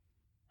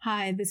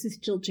Hi, this is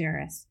Jill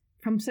Jarris.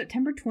 From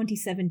September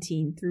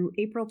 2017 through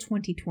April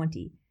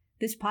 2020,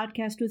 this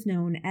podcast was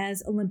known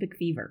as Olympic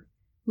Fever.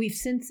 We've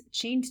since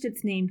changed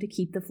its name to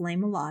keep the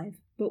flame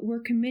alive, but we're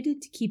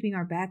committed to keeping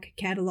our back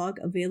catalog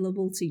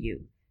available to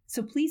you.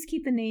 So please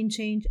keep the name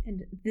change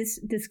and this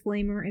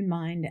disclaimer in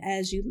mind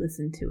as you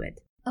listen to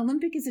it.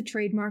 Olympic is a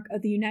trademark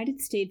of the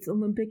United States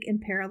Olympic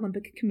and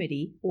Paralympic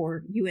Committee,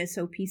 or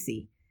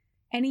USOPC.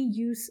 Any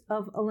use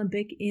of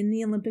Olympic in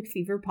the Olympic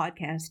Fever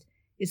podcast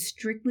is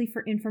strictly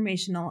for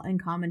informational and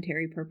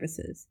commentary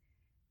purposes.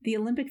 The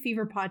Olympic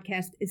Fever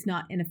podcast is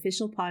not an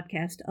official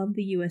podcast of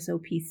the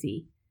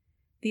USOPC.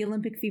 The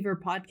Olympic Fever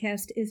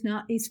podcast is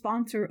not a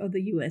sponsor of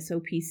the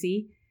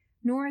USOPC,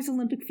 nor is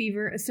Olympic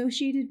Fever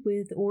associated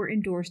with or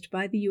endorsed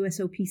by the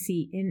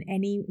USOPC in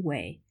any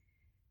way.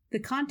 The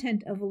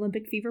content of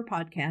Olympic Fever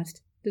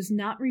podcast does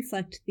not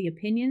reflect the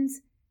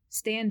opinions,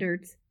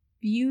 standards,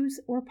 views,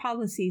 or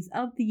policies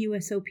of the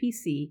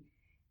USOPC,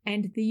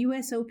 and the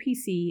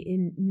USOPC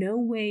in no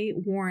way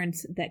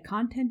warrants that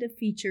content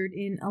featured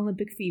in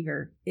Olympic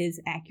Fever is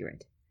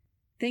accurate.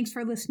 Thanks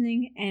for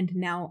listening, and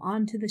now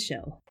on to the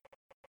show.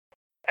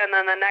 And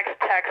then the next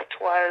text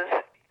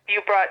was,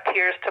 "You brought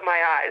tears to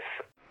my eyes."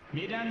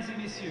 Mesdames et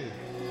messieurs,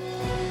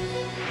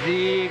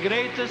 the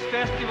greatest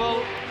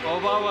festival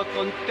of our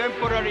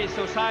contemporary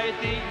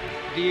society,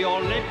 the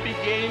Olympic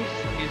Games,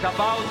 is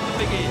about to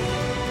begin.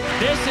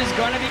 This is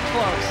going to be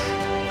close.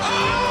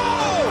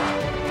 Oh!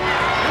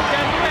 You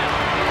can do it!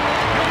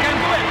 You can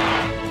do it!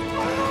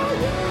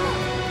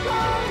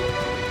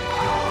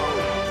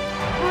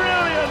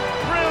 Brilliant,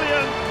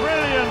 brilliant,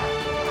 brilliant!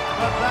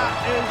 But that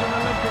is an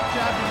Olympic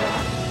champion.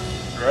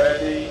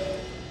 Ready.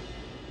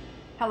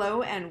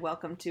 Hello and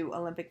welcome to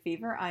Olympic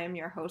Fever. I am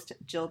your host,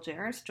 Jill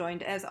Jarris,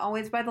 joined as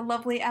always by the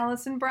lovely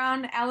Allison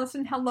Brown.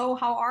 Allison, hello,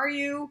 how are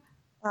you?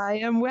 I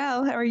am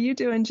well. How are you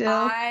doing, Jill?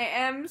 I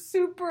am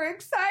super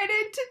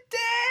excited today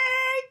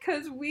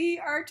because we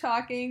are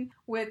talking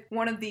with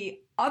one of the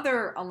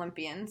other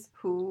Olympians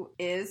who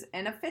is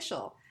an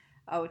official.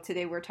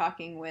 Today we're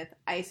talking with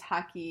ice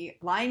hockey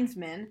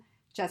linesman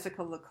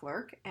Jessica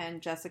Leclerc,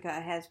 and Jessica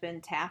has been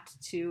tapped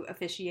to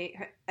officiate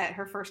at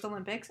her first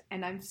Olympics,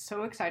 and I'm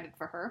so excited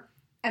for her.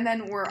 And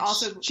then we're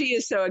also... She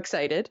is so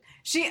excited.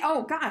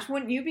 Oh gosh,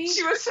 wouldn't you be?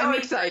 She was so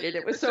excited.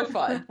 It was so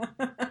fun.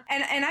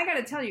 and I got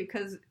to tell you,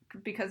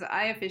 because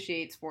I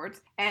officiate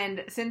sports,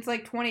 and since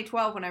like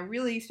 2012, when I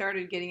really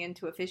started getting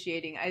into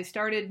officiating, I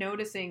started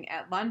noticing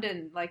at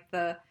London, like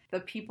the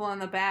people in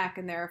the back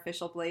in their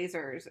official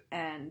blazers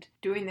and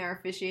doing their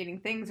officiating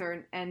things,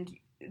 and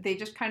they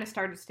just kind of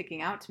started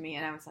sticking out to me,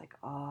 and I was like,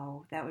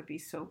 oh, that would be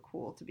so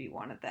cool to be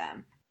one of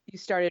them. You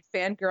started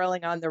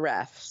fangirling on the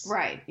refs.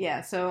 Right,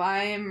 yeah. So I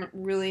am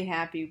really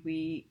happy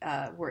we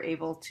were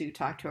able to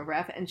talk to a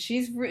ref, and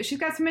she's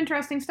got some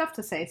interesting stuff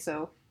to say,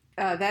 so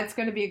that's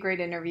going to be a great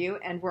interview.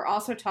 And we're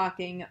also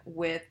talking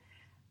with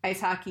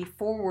ice hockey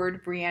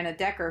forward Brianna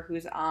Decker,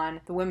 who's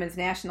on the women's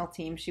national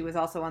team. She was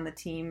also on the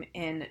team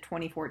in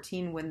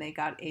 2014 when they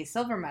got a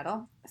silver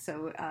medal.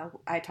 So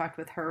I talked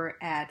with her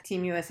at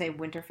Team USA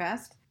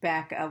Winterfest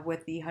back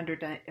with the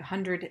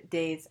 100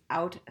 Days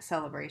Out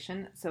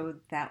celebration. So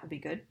that will be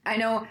good. I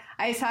know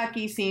ice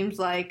hockey seems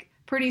like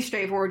pretty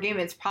straightforward game.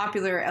 It's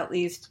popular, at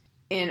least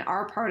in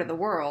our part of the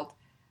world.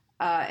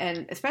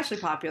 And especially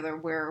popular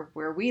where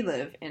we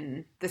live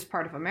in this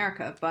part of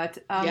America. But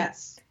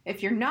yes.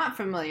 If you're not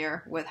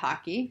familiar with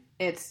hockey,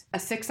 it's a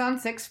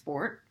 6-on-6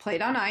 sport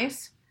played on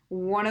ice.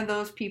 One of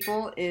those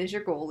people is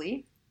your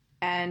goalie,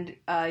 and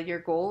your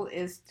goal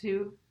is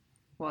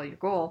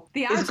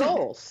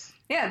goals.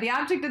 Yeah, the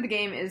object of the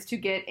game is to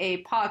get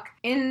a puck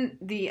in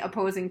the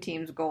opposing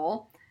team's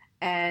goal,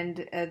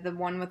 and the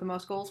one with the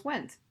most goals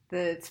wins.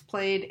 It's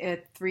played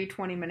at 3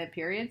 20-minute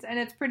periods, and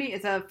it's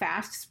a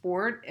fast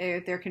sport.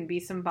 There can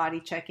be some body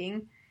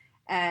checking,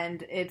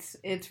 and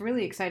it's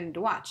really exciting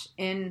to watch.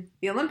 In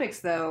the Olympics,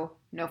 though,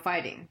 no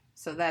fighting.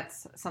 So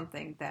that's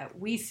something that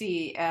we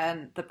see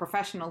in the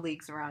professional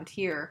leagues around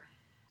here.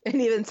 And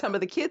even some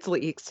of the kids'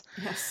 leagues.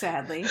 Yeah,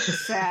 sadly.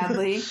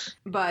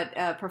 But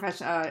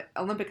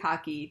Olympic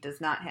hockey does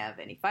not have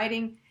any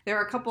fighting. There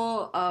are a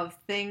couple of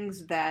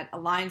things that a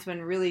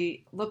linesman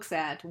really looks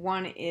at.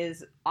 One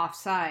is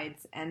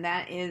offsides, and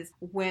that is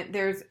when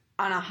there's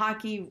on a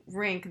hockey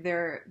rink,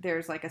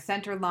 there's like a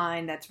center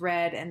line that's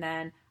red and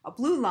then a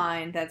blue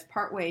line that's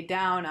partway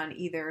down on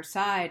either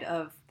side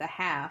of the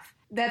half.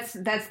 That's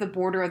the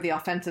border of the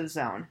offensive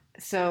zone.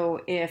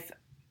 So if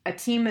a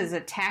team is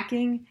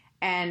attacking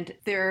and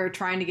they're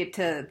trying to get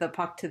to the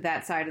puck to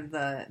that side of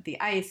the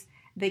ice,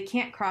 they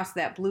can't cross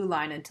that blue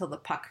line until the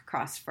puck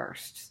crosses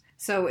first.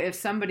 So if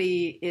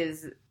somebody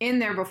is in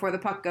there before the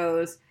puck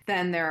goes,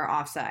 then there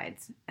are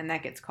offsides, and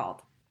that gets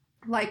called.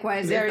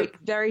 Likewise,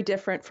 very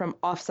different from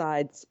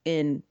offsides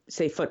in,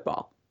 say,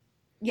 football.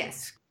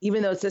 Yes.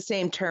 Even though it's the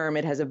same term,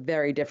 it has a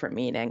very different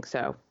meaning.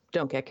 So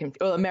don't get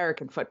confused. Well,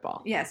 American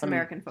football. Yes,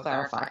 American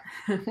football. Clarify.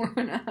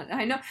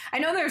 I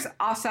know there's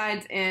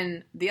offsides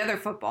in the other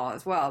football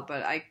as well,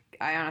 but I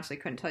honestly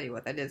couldn't tell you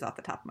what that is off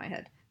the top of my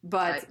head.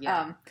 But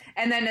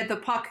and then if the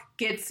puck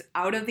gets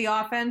out of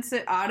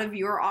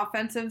your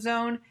offensive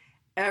zone,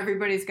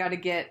 everybody's got to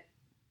get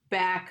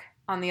back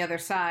on the other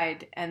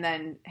side and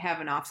then have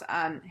an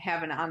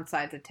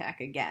onside attack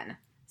again.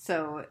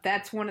 So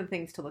that's one of the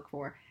things to look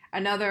for.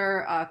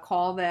 Another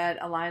call that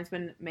a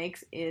linesman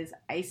makes is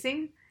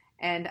icing,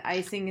 and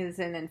icing is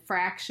an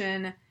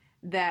infraction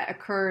that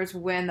occurs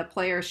when the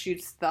player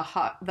shoots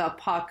the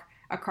puck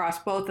across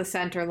both the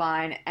center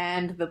line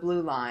and the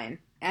blue line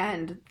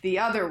and the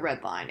other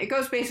red line. It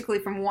goes basically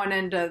from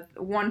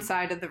one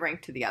side of the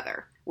rink to the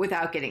other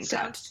without getting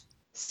touched.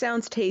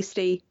 Sounds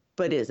tasty,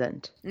 but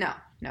isn't. No,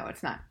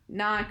 it's not.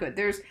 Not good.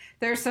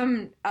 There's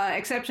some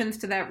exceptions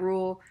to that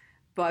rule,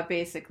 but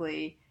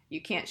basically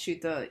you can't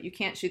shoot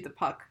the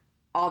puck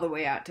all the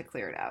way out to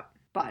clear it out.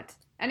 But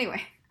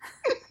anyway,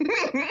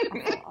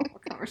 awful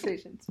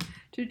conversations.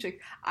 Two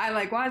chicks. I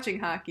like watching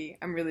hockey.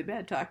 I'm really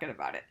bad talking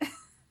about it.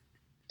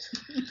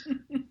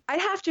 I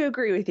have to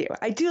agree with you.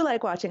 I do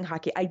like watching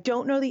hockey. I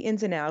don't know the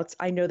ins and outs.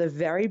 I know the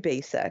very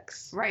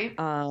basics. Right.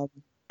 And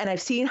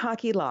I've seen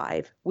hockey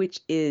live, which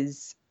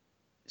is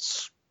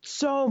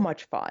so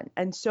much fun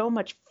and so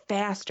much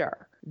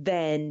faster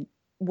than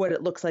what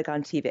it looks like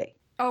on TV.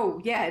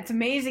 Oh, yeah. It's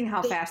amazing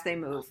how fast they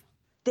move.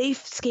 They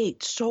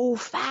skate so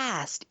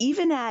fast.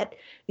 Even at,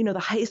 the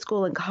high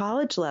school and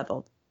college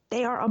level,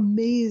 they are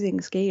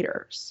amazing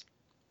skaters.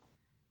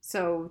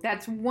 So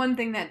that's one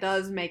thing that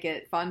does make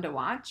it fun to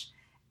watch.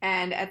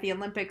 And at the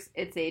Olympics,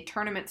 it's a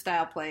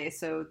tournament-style play,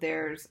 so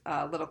there's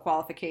a little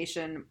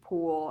qualification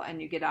pool,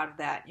 and you get out of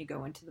that, and you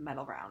go into the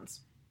medal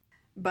rounds.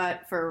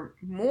 But for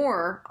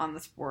more on the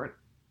sport,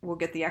 we'll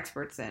get the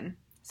experts in.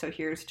 So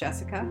here's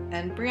Jessica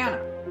and Brianna.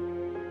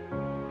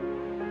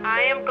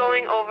 I am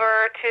going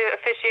over to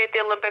officiate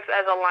the Olympics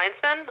as a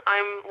linesman.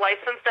 I'm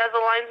licensed as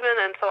a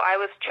linesman, and so I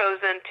was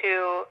chosen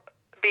to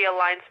be a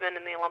linesman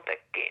in the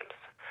Olympic Games.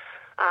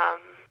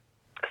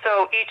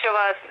 So each of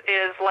us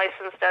is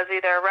licensed as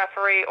either a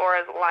referee or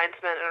as a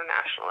linesman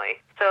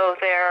internationally. So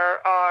there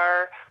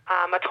are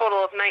a total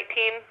of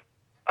 19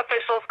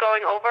 officials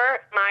going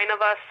over. 9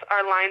 of us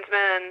are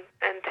linesmen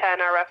and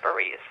 10 are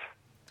referees.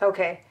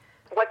 Okay.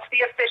 What's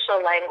the official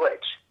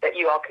language that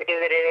you all could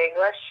do it in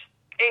English?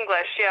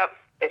 English, yep.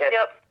 It is.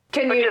 Yep.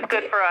 Which is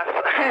good for us.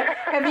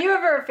 Have you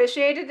ever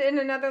officiated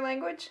in another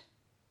language?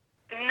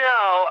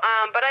 No,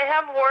 but I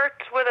have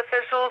worked with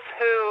officials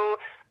who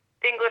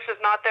English is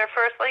not their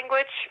first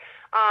language,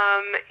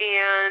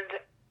 and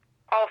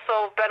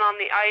also been on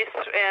the ice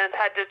and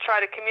had to try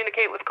to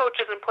communicate with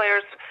coaches and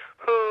players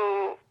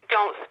who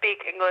don't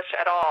speak English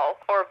at all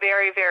or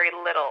very, very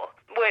little,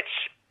 which,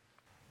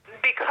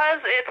 because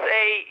it's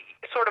a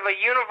sort of a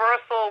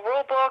universal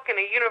rule book and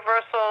a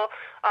universal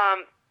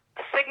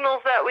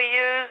signals that we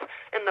use,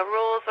 and the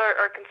rules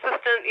are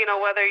consistent,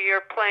 whether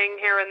you're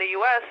playing here in the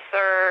U.S.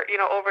 or,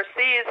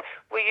 overseas,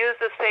 we use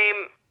the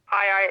same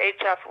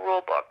IIHF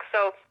rule book.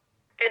 So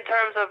in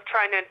terms of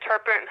trying to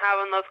interpret and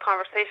having those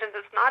conversations,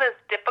 it's not as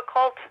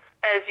difficult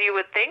as you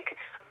would think,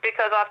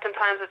 because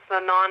oftentimes it's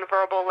the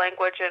nonverbal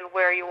language and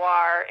where you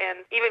are,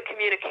 and even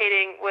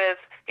communicating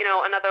with,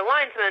 another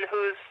linesman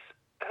whose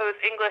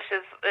English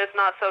is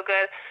not so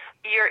good,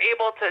 you're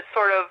able to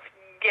sort of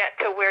get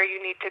to where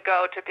you need to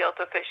go to be able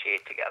to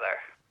officiate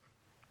together.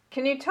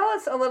 Can you tell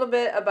us a little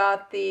bit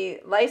about the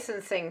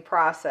licensing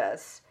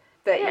process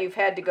that you've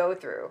had to go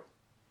through?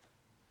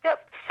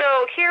 Yep.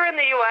 So here in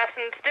the U.S.,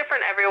 and it's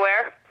different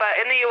everywhere, but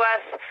in the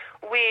U.S.,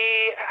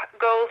 we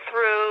go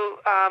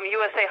through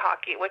USA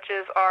Hockey, which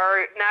is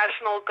our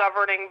national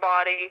governing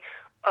body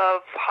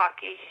of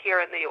hockey here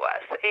in the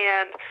U.S.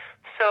 And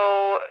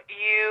so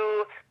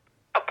you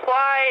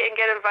apply and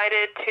get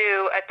invited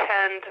to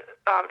attend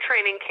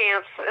training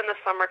camps in the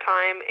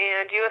summertime,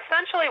 and you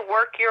essentially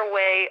work your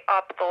way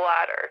up the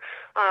ladder,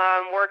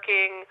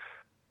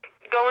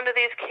 going to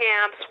these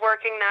camps,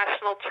 working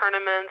national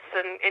tournaments,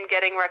 and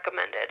getting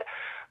recommended.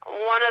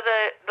 One of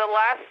the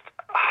last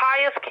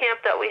highest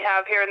camp that we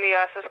have here in the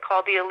U.S. is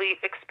called the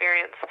Elite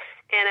Experience.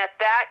 And at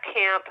that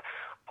camp,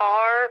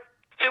 our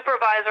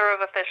supervisor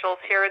of officials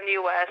here in the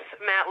U.S.,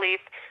 Matt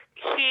Leaf,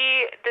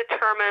 he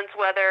determines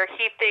whether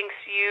he thinks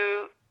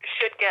you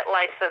should get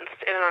licensed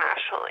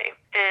internationally.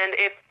 And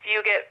if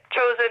you get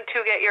chosen to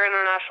get your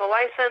international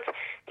license,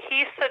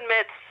 he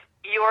submits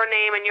your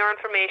name and your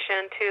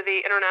information to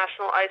the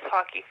International Ice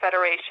Hockey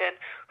Federation,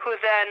 who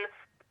then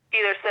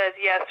either says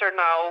yes or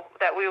no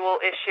that we will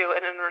issue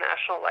an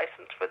international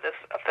license for this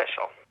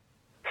official.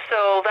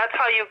 So that's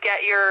how you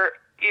get your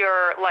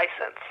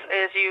license,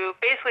 is you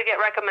basically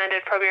get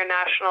recommended from your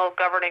national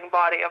governing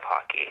body of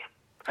hockey.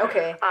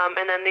 Okay.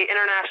 And then the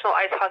International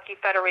Ice Hockey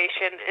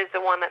Federation is the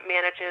one that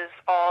manages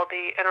all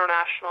the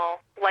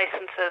international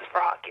licenses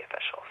for hockey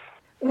officials.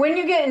 When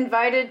you get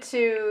invited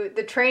to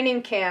the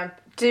training camp,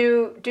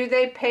 do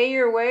they pay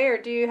your way,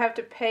 or do you have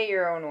to pay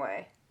your own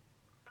way?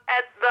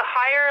 At the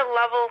higher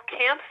level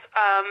camps,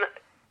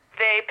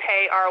 they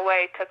pay our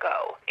way to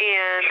go.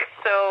 And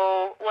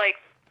so, like,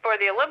 for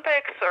the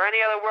Olympics or any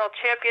other world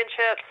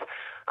championships,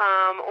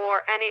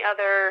 or any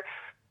other,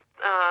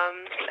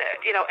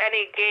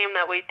 any game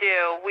that we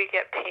do, we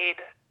get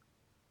paid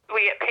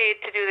we get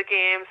paid to do the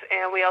games,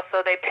 and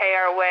they pay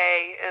our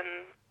way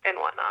and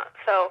whatnot.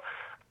 So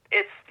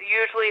it's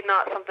usually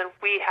not something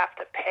we have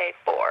to pay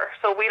for.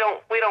 So we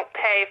don't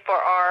pay for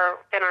our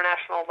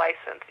international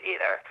license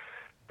either.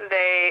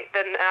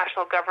 The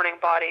national governing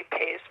body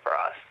pays for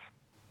us.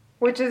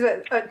 Which is,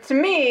 to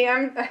me,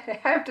 I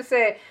have to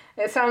say,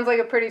 it sounds like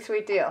a pretty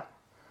sweet deal.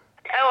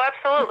 Oh,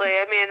 absolutely.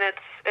 I mean,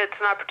 it's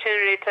an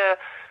opportunity to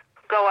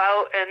go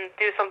out and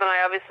do something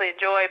I obviously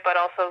enjoy, but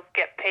also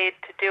get paid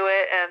to do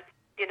it. And,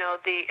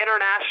 the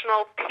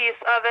international piece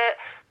of it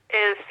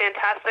is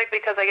fantastic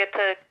because I get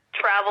to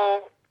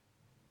travel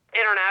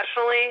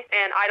internationally,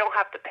 and I don't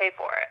have to pay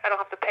for it. I don't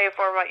have to pay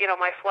for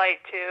my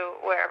flight to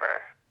wherever.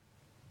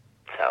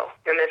 So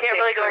can't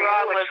really go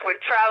wrong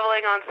with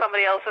traveling on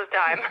somebody else's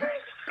dime.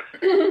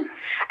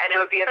 And it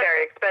would be a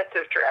very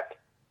expensive trip.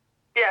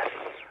 Yes.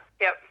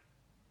 Yep.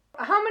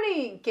 How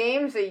many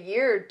games a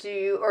year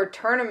or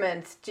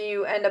tournaments do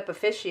you end up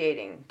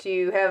officiating? Do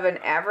you have an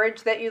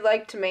average that you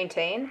like to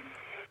maintain?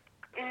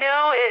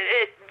 No,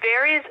 it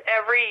varies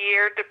every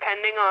year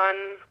depending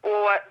on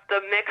what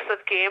the mix of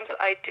games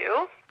I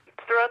do.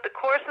 Throughout the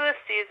course of the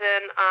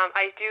season,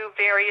 I do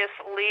various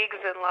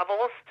leagues and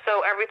levels,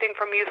 so everything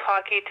from youth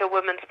hockey to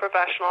women's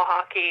professional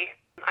hockey.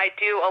 I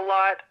do a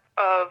lot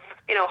of,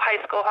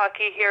 high school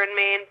hockey here in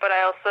Maine, but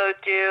I also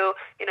do,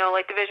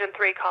 like Division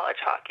III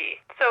college hockey.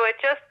 So it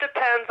just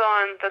depends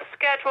on the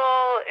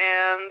schedule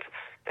and,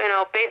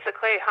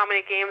 basically how many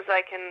games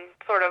I can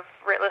sort of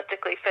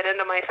realistically fit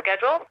into my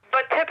schedule.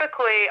 But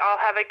typically I'll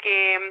have a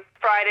game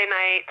Friday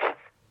night,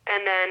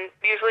 and then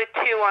usually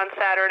 2 on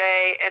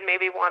Saturday and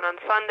maybe 1 on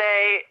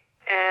Sunday,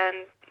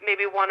 and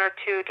maybe 1 or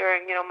 2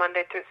 during,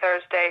 Monday through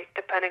Thursday,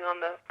 depending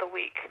on the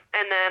week.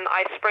 And then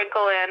I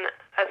sprinkle in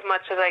as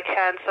much as I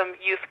can some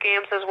youth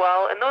games as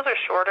well, and those are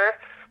shorter.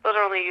 Those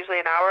are only usually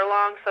an hour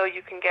long, so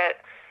you can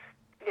get,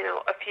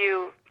 a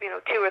few, 2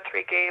 or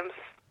 3 games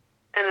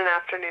in an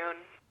afternoon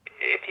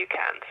if you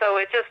can. So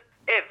it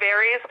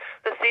varies.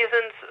 The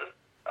season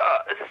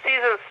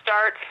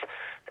starts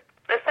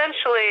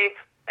essentially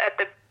at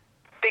the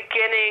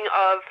beginning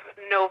of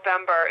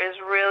November is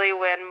really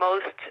when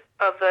most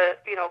of the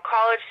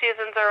college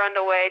seasons are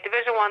underway.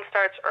 Division I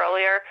starts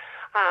earlier,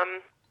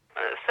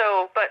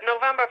 but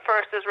November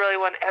 1st is really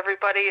when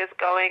everybody is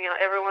going and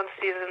everyone's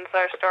seasons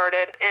are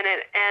started, and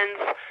it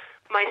ends.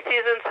 My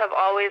seasons have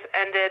always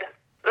ended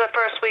the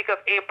first week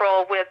of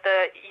April with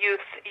the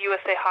Youth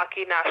USA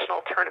Hockey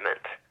National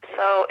Tournament.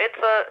 So it's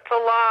a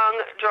long,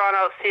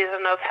 drawn-out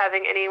season of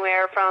having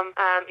anywhere from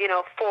 4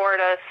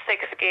 to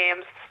 6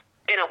 games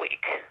in a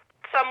week.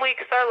 Some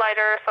weeks are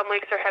lighter, some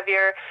weeks are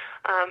heavier.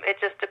 It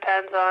just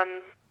depends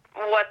on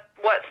what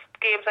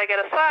games I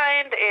get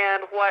assigned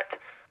and what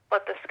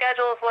the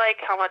schedule is like,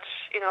 how much,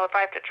 if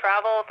I have to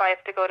travel, if I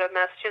have to go to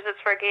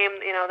Massachusetts for a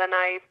game, then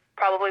I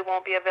probably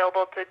won't be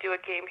available to do a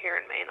game here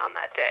in Maine on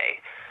that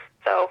day.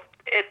 So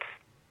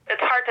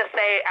it's hard to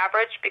say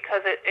average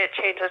because it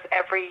changes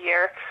every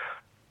year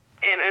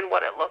in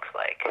what it looks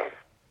like.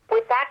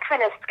 With that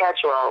kind of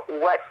schedule,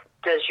 what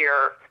does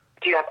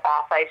do you have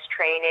off-ice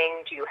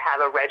training? Do you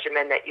have a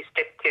regimen that you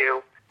stick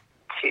to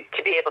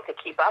be able to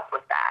keep up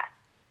with that?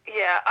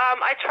 Yeah,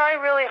 I try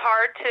really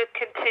hard to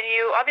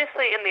continue.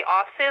 Obviously, in the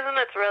off-season,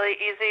 it's really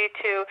easy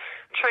to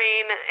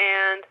train.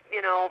 And,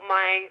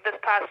 this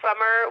past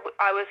summer,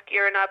 I was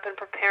gearing up and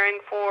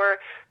preparing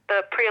for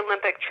the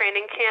pre-Olympic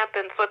training camp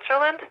in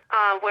Switzerland,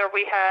 where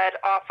we had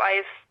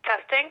off-ice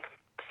testing.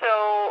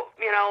 So,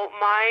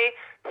 my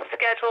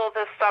schedule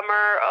this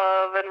summer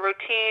and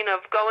routine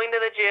of going to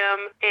the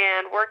gym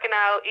and working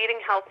out, eating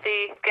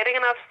healthy, getting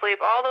enough sleep,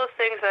 all those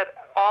things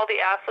that all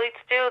the athletes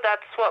do,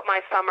 that's what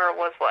my summer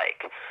was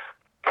like.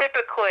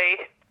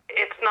 Typically,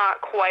 it's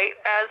not quite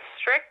as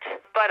strict,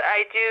 but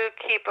I do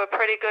keep a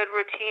pretty good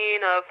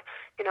routine of,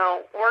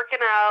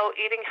 working out,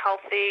 eating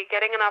healthy,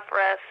 getting enough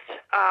rest,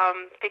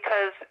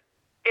 because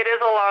it is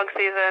a long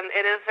season.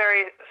 It is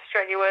very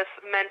strenuous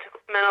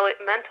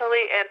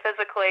mentally and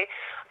physically,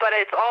 but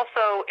it's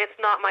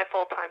not my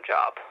full-time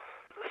job.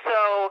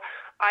 So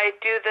I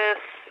do this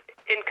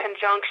in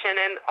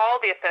conjunction, and all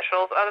the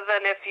officials, other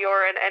than if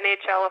you're an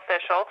NHL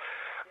official,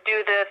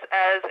 do this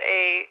as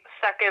a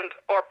second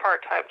or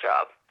part-time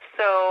job.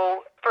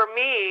 So for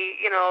me,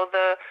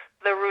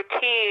 the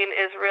routine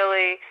is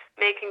really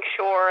making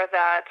sure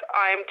that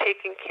I'm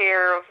taking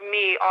care of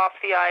me off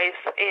the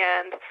ice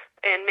and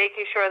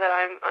making sure that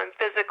I'm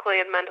physically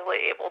and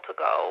mentally able to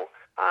go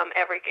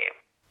every game.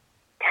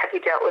 Have you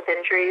dealt with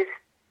injuries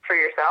for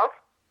yourself?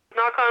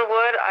 Knock on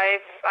wood,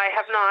 I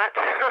have not.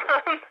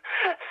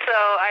 So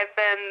I've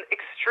been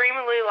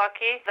extremely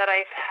lucky that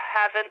I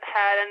haven't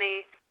had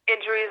any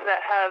injuries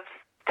that have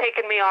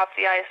taken me off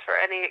the ice for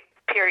any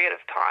period of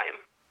time.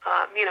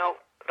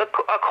 A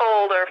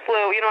cold or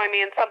flu,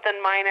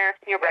 something minor,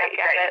 you're back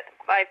at it.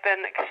 I've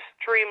been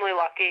extremely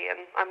lucky,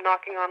 and I'm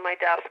knocking on my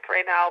desk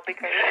right now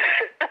because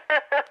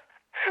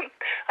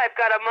I've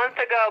got a month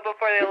to go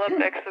before the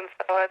Olympics, and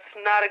so it's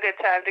not a good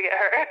time to get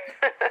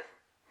hurt.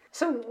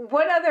 So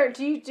what other,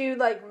 do you do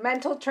like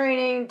mental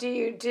training? Do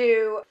you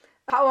do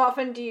How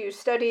often do you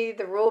study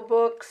the rule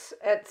books,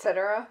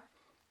 etc.?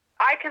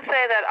 I can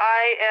say that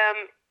I am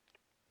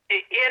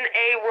in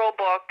a rule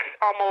book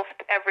almost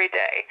every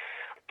day.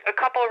 A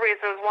couple of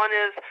reasons. One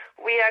is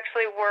we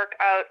actually work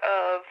out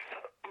of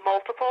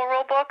multiple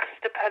rule books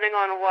depending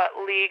on what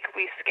league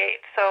we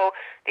skate. So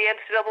the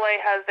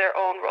NCAA has their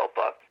own rule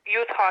book.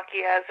 Youth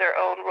hockey has their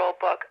own rule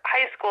book.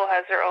 High school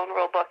has their own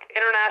rule book.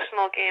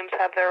 International games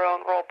have their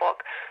own rule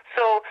book.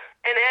 So,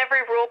 and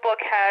every rule book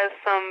has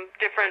some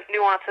different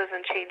nuances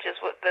and changes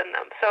within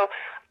them. So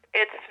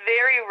it's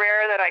very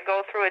rare that I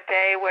go through a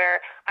day where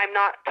I'm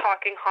not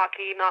talking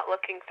hockey, not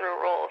looking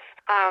through rules.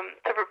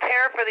 To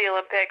prepare for the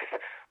Olympics,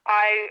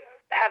 I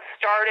have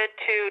started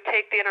to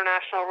take the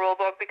international rule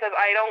book because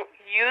I don't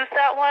use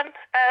that one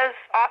as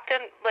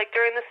often, like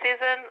during the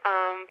season.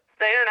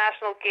 The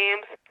international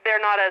games,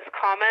 they're not as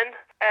common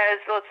as,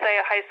 let's say,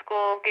 a high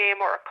school game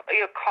or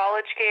a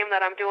college game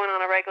that I'm doing on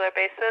a regular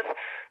basis.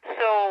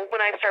 So when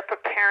I start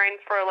preparing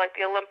for like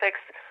the Olympics,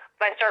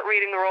 I start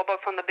reading the rule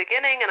book from the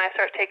beginning, and I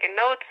start taking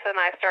notes, and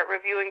I start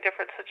reviewing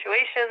different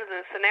situations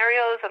and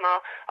scenarios, and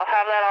I'll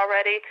have that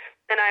already.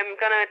 And I'm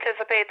going to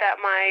anticipate that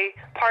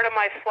part of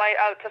my flight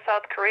out to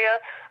South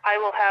Korea,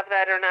 I will have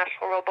that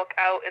international rule book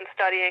out and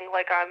studying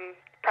like I'm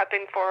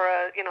prepping for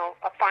a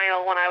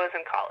final when I was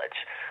in college,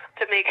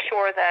 to make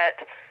sure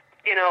that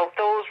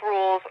those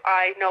rules,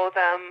 I know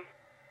them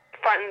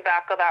front and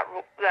back of that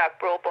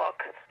rule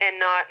book, and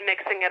not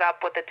mixing it up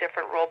with a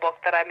different rule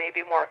book that I may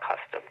be more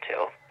accustomed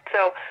to.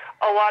 So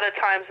a lot of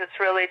times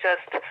it's really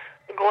just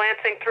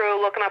glancing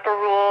through, looking up a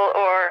rule,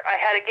 or I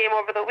had a game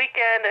over the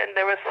weekend and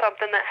there was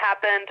something that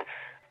happened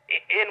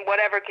in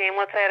whatever game.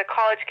 Let's say I had a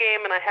college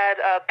game and I had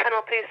a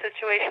penalty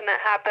situation that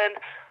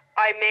happened.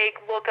 I may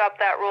look up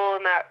that rule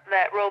in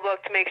that rule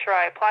book to make sure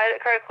I applied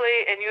it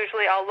correctly, and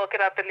usually I'll look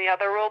it up in the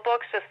other rule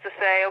books just to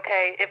say,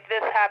 okay, if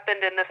this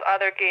happened in this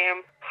other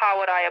game, how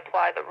would I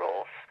apply the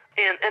rules?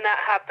 And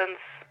that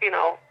happens,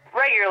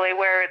 regularly,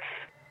 where it's,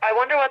 I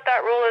wonder what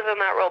that rule is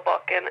in that rule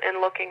book, and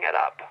looking it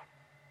up.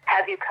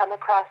 Have you come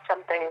across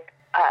something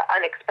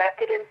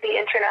unexpected in the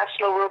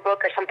international rule book,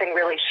 or something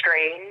really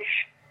strange?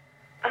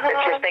 That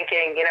you're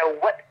thinking,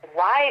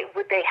 why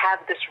would they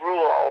have this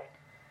rule?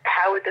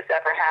 How would this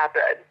ever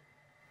happen?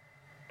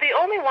 The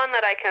only one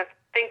that I can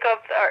think of,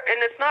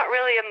 and it's not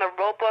really in the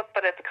rule book,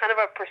 but it's kind of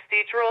a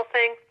procedural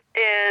thing,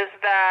 is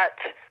that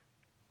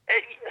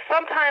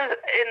sometimes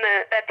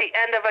at the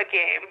end of a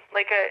game,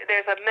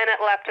 there's a minute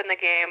left in the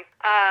game,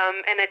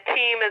 and a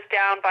team is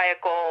down by a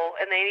goal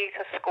and they need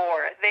to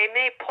score. They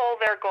may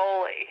pull their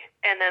goalie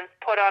and then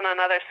put on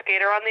another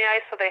skater on the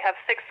ice, so they have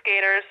 6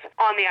 skaters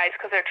on the ice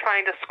because they're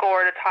trying to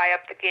score to tie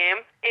up the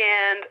game.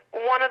 And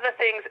one of the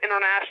things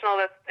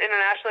internationally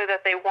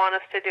that they want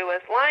us to do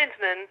as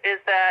linesmen is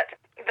that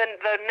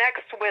the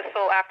next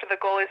whistle after the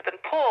goalie's been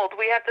pulled,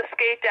 we have to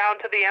skate down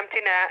to the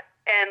empty net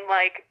and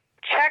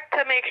check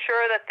to make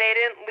sure that they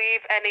didn't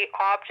leave any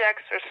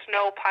objects or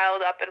snow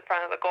piled up in front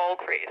of the goal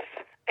crease.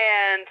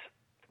 And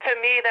to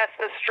me, that's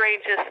the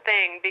strangest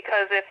thing,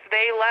 because if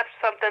they left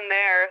something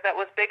there that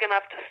was big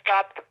enough to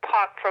stop the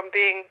puck from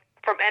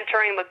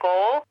entering the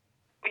goal,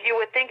 you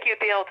would think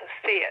you'd be able to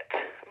see it.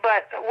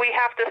 But we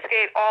have to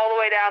skate all the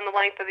way down the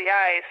length of the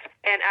ice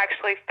and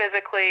actually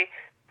physically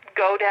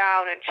go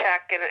down and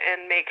check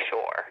and make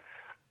sure.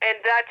 And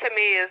that to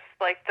me is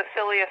like the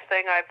silliest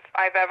thing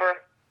I've ever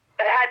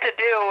had to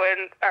do,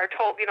 and are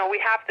told,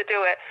 we have to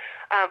do it.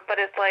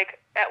 But it's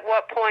like, at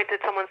what point did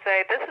someone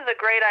say, this is a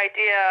great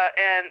idea,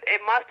 and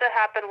it must have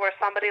happened where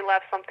somebody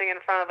left something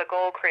in front of the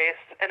goal crease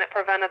and it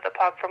prevented the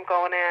puck from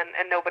going in,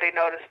 and nobody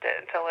noticed it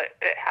until it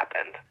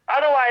happened.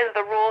 Otherwise,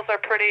 the rules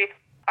are pretty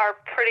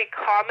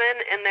common,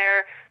 and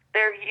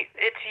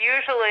it's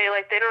usually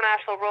like the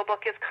international rule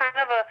book is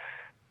kind of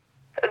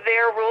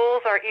their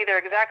rules are either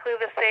exactly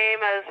the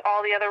same as all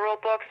the other rule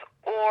books,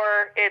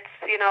 or it's,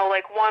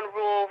 one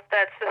rule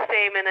that's the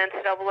same in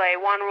NCAA,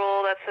 one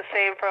rule that's the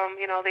same from,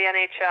 the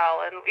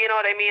NHL, and you know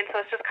what I mean? So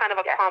it's just kind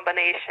of a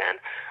combination.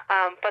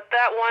 But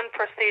that one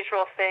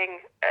procedural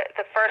thing,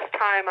 the first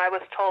time I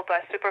was told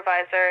by a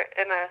supervisor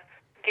in a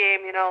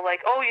game,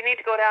 oh, you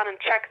need to go down and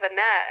check the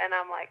net. And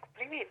I'm like,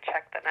 what do you mean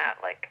check the net?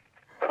 Like,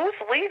 who's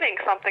leaving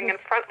something in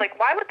front? Like,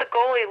 why would the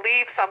goalie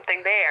leave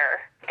something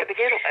there to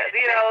begin with?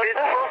 It's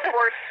a whole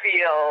sports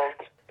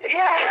field.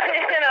 Yeah,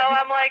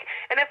 I'm like,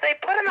 and if they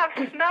put enough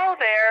snow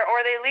there or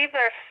they leave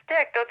their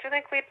stick, don't you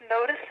think we'd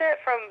notice it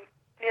from,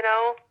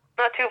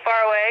 not too far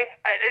away?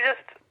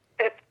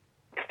 It's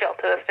still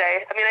to this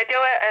day. I mean, I do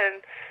it,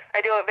 and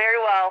I do it very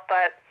well,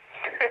 but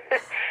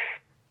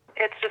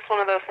it's just one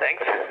of those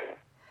things.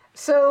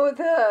 So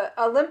the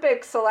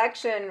Olympic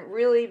selection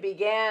really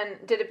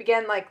did it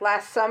begin like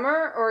last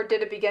summer, or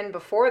did it begin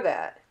before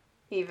that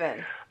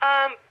even?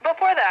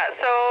 Before that.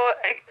 So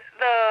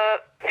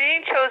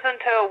being chosen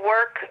to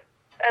work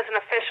as an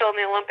official in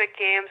the Olympic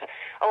Games,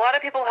 a lot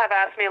of people have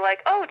asked me like,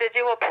 oh, did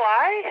you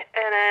apply?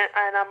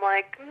 And I'm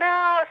like,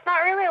 no, it's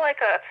not really like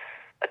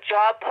a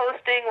job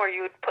posting where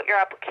you would put your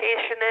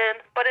application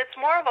in, but it's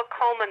more of a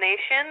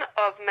culmination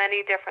of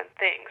many different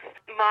things.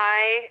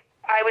 My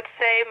I would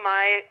say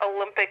my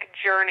Olympic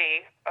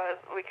journey,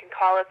 we can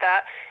call it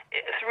that,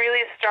 it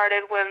really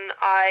started when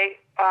I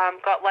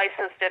got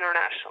licensed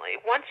internationally.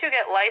 Once you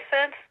get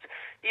licensed,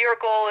 your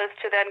goal is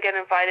to then get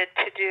invited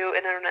to do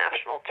an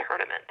international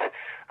tournament.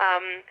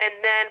 And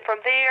then from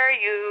there,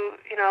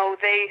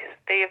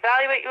 they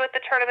evaluate you at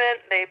the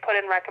tournament. They put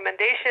in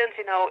recommendations.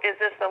 Is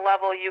this the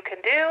level you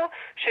can do?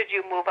 Should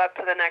you move up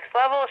to the next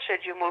level?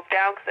 Should you move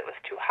down because it was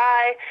too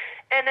high?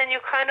 And then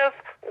you kind of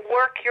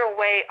work your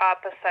way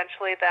up,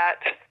 essentially,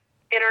 that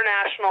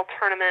international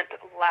tournament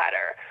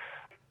ladder.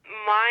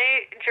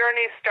 My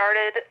journey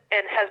started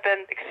and has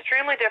been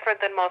extremely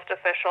different than most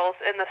officials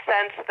in the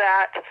sense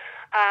that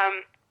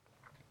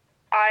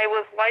I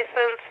was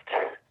licensed,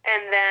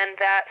 and then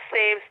that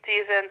same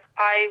season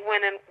I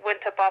went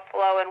to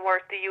Buffalo and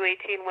worked the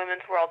U18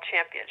 Women's World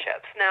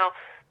Championships. Now,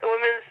 the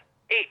Women's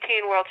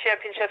 18 World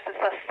Championships is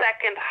the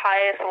second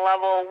highest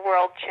level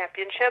world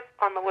championship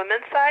on the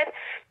women's side,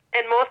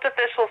 and most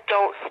officials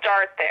don't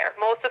start there.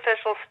 Most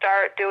officials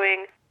start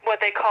doing what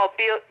they call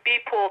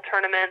B-pool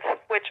tournaments,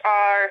 which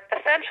are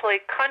essentially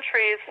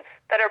countries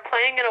that are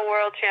playing in a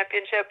world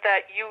championship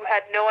that you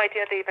had no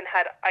idea they even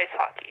had ice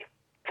hockey.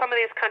 Some of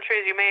these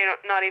countries you may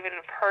not even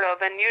have heard of,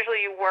 and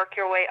usually you work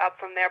your way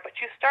up from there, but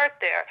you start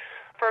there.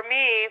 For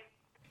me,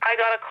 I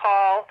got a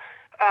call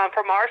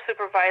from our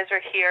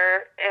supervisor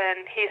here,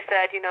 and he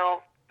said,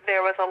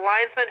 there was a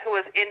linesman who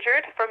was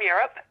injured from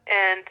Europe,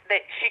 and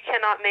she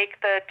cannot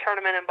make the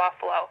tournament in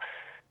Buffalo.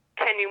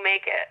 Can you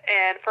make it?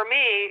 And for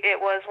me, it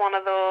was one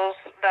of those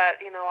that,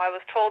 I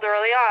was told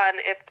early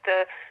on,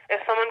 if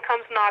someone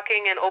comes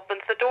knocking and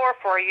opens the door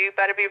for you, you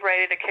better be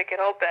ready to kick it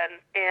open.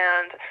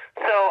 And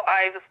so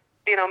I was,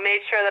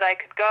 made sure that I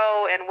could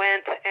go and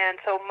went. And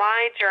so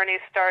my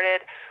journey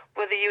started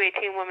with the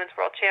U18 Women's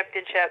World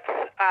Championships.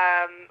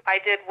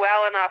 I did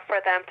well enough for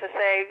them to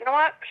say, you know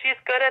what, she's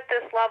good at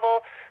this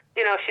level.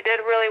 She did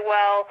really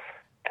well,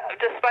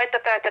 despite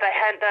the fact that I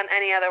hadn't done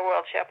any other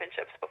World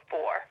Championships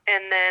before.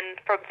 And then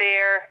from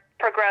there,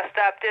 progressed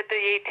up, did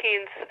the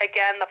 18s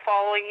again the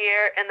following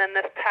year, and then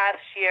this past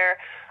year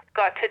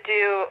got to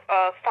do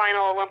a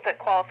final Olympic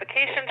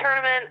qualification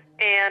tournament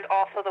and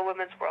also the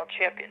Women's World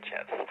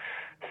Championships.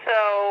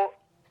 So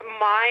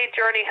my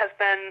journey has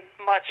been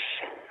much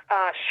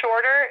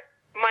shorter.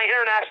 My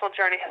international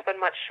journey has been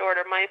much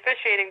shorter. My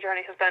officiating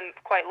journey has been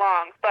quite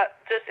long, but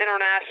just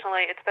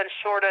internationally, it's been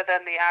shorter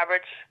than the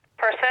average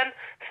person,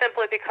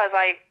 simply because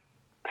I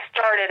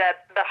started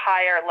at the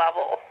higher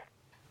level.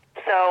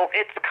 So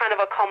it's kind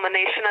of a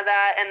culmination of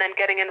that, and then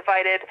getting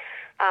invited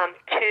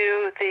to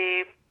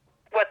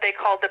what they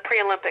called the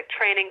pre-Olympic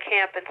training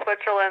camp in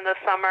Switzerland this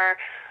summer.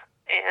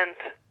 And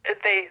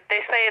they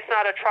say it's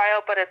not a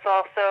tryout, but it's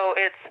also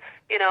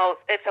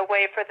it's a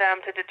way for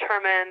them to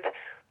determine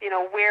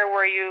where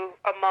were you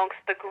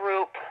amongst the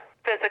group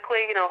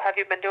physically, have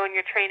you been doing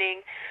your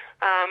training?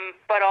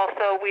 But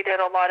also we did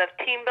a lot of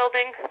team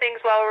building things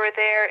while we were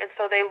there, and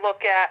so they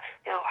look at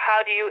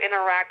how do you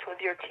interact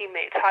with your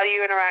teammates, how do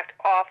you interact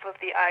off of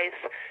the ice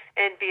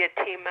and be a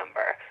team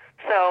member.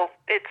 So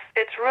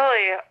it's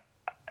really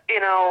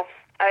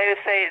I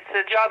would say it's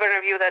a job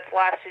interview that's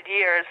lasted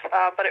years,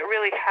 but it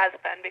really has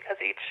been, because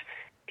each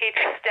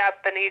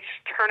step and each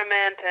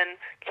tournament and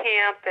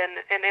camp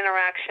and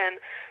interaction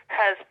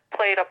has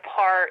played a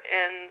part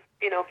in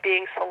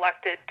being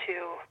selected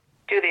to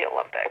do the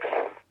Olympics.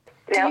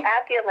 Now,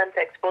 at the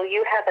Olympics, will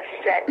you have a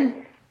set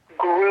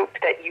group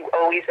that you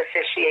always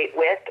officiate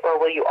with,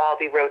 or will you all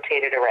be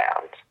rotated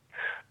around?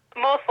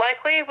 Most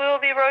likely, we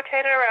will be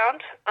rotated around.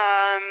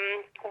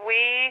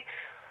 We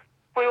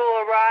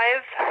will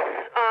arrive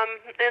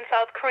in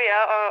South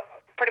Korea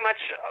pretty much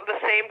the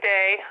same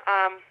day.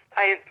 I'm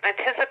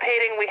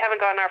anticipating, we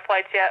haven't gotten our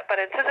flights yet,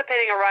 but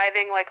anticipating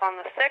arriving like on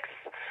the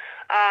 6th.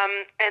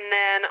 And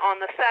then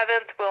on the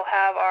 7th, we'll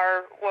have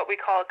what we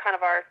call kind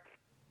of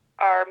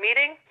our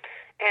meeting,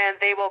 and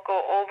they will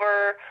go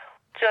over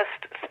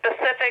just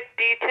specific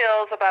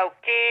details about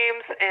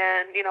games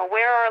and,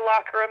 where our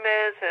locker room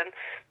is, and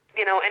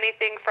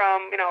anything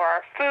from,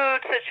 our food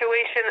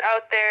situation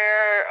out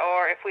there,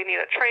 or if we need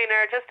a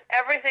trainer, just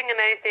everything and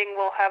anything.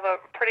 We'll have a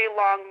pretty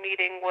long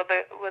meeting with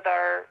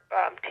our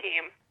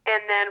team.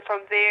 And then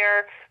from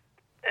there,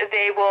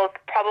 they will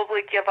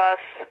probably give us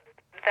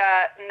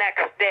that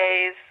next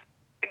day's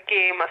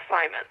game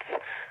assignments.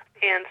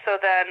 And so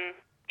then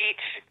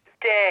each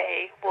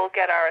day we'll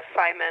get our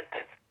assignment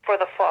for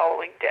the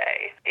following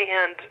day.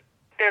 And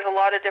there's a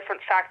lot of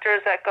different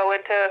factors that go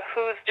into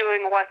who's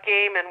doing what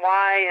game and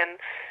why,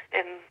 and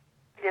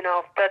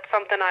that's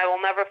something I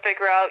will never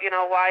figure out,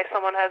 why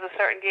someone has a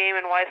certain game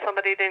and why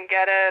somebody didn't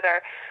get it,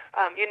 or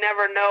you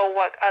never know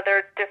what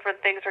other different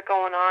things are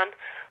going on.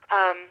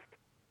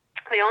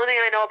 The only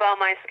thing I know about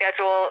my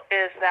schedule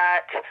is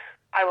that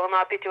I will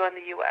not be doing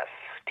the U.S.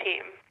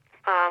 team.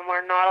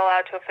 We're not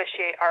allowed to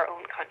officiate our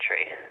own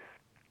country.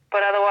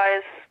 But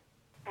otherwise,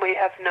 we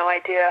have no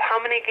idea how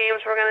many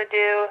games we're going to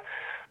do,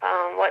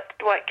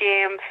 what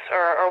games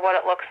or what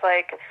it looks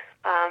like.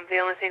 The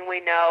only thing we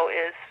know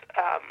is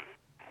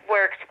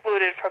we're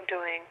excluded from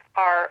doing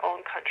our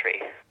own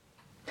country.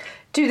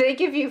 Do they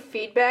give you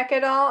feedback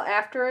at all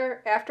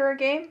after a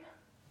game?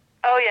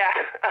 Oh yeah.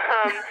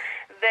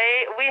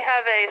 We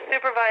have a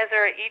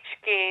supervisor at each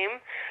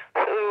game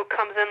who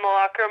comes in the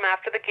locker room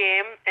after the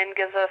game and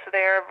gives us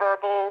their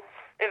verbal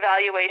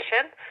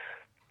evaluation,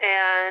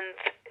 and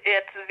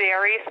it's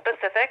very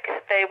specific.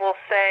 They will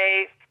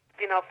say,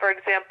 for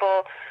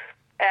example,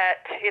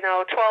 at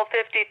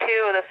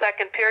 12:52 of the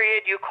second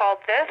period, you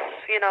called this.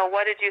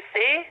 What did you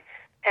see?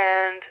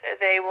 And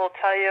they will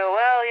tell you,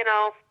 well,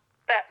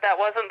 that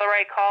wasn't the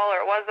right call,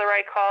 or it was the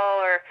right call,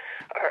 or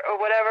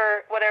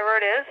whatever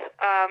it is.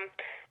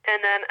 And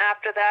then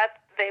after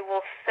that, they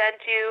will send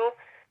you,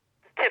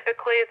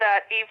 typically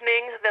that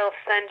evening, they'll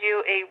send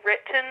you a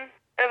written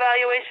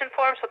evaluation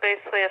form, so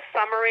basically a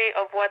summary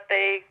of what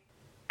they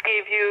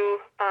gave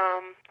you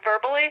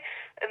verbally,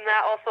 and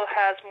that also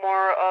has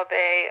more of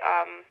a,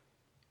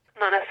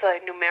 not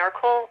necessarily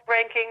numerical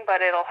ranking,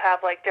 but it'll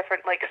have like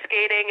different, like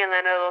skating, and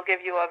then it'll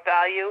give you a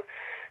value.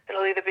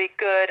 It'll either be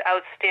good,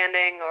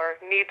 outstanding, or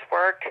needs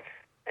work,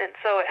 and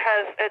so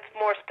it's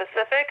more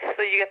specific, so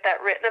you get that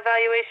written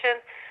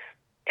evaluation.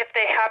 If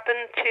they happen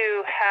to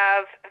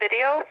have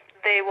video,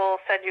 they will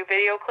send you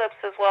video clips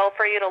as well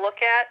for you to look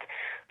at.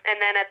 And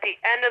then at the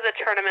end of the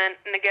tournament,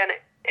 and again,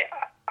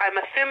 I'm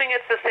assuming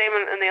it's the same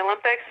in the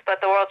Olympics, but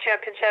the World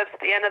Championships,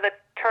 at the end of the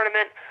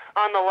tournament,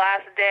 on the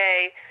last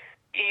day,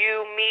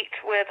 you meet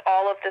with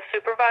all of the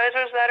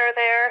supervisors that are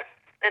there.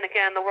 And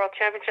again, the World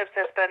Championships,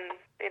 there's been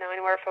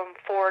anywhere from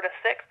 4 to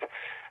 6.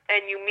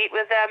 And you meet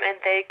with them, and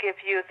they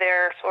give you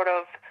their sort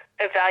of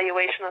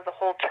evaluation of the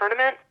whole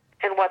tournament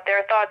and what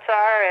their thoughts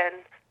are,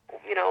 and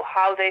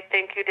how they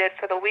think you did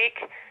for the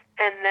week.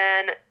 And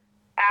then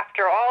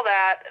after all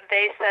that,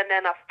 they send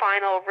in a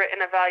final written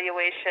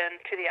evaluation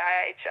to the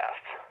IHF,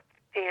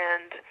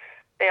 and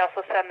they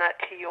also send that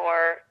to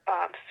your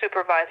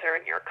supervisor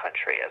in your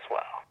country as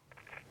well.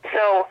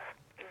 So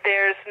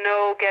there's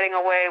no getting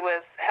away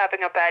with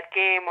having a bad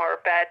game or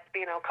a bad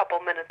couple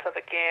minutes of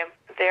a game.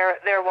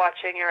 They're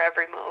watching your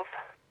every move.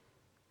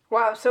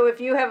 Wow. So if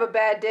you have a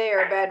bad day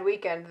or a bad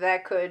weekend,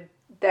 that could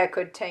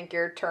tank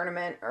your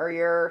tournament or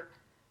your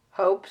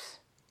hopes?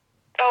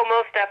 Oh,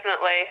 most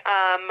definitely.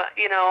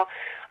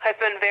 I've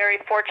been very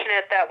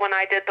fortunate that when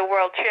I did the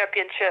World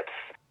Championships,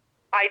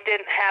 I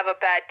didn't have a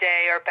bad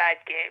day or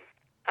bad game.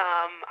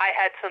 I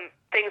had some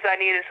things I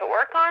needed to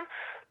work on,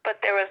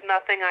 but there was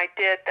nothing I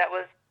did that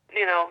was,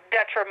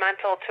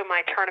 detrimental to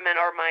my tournament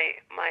or my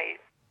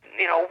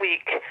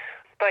week.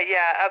 But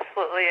yeah,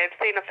 absolutely. I've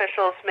seen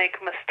officials make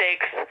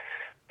mistakes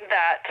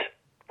that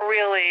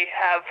really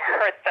have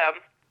hurt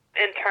them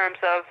in terms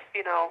of,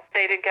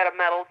 they didn't get a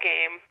medal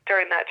game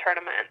during that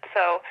tournament.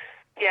 So,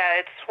 yeah,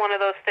 it's one of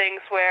those things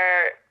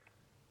where,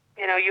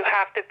 you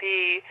have to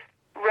be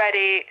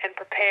ready and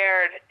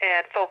prepared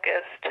and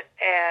focused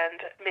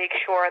and make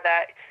sure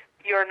that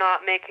you're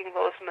not making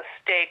those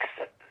mistakes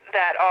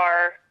that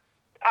are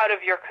out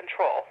of your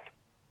control.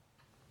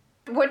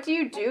 What do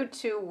you do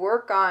to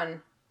work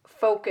on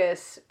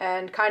focus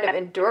and kind of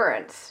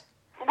endurance?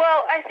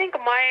 Well, I think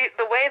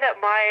the way that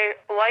my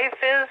life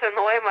is and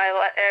the way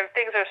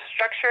things are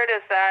structured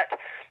is that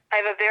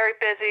I have a very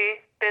busy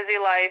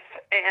life,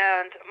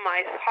 and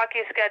my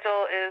hockey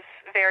schedule is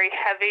very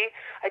heavy.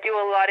 I do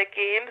a lot of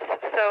games,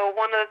 so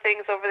one of the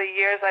things over the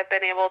years I've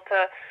been able to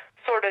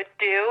sort of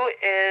do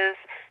is,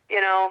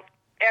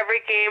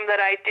 every game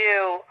that I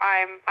do,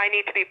 I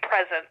need to be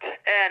present,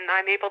 and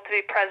I'm able to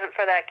be present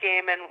for that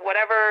game, and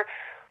whatever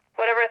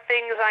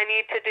things I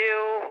need to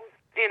do,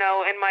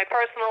 in my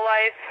personal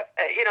life,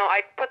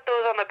 I put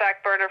those on the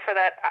back burner for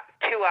that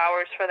 2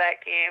 hours for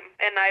that game.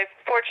 And I've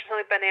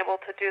fortunately been able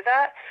to do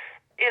that.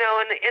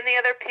 And the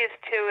other piece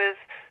too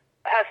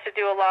has to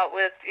do a lot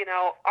with,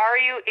 are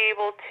you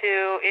able to,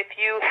 if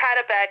you had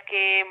a bad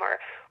game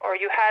or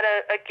you had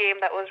a game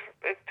that was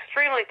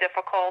extremely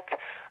difficult,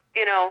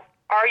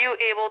 are you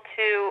able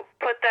to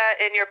put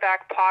that in your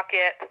back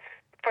pocket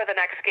for the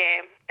next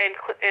game and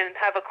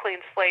have a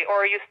clean slate?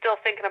 Or are you still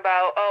thinking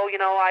about,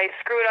 I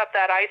screwed up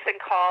that icing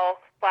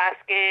call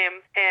last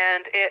game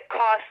and it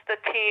cost the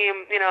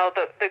team,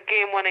 the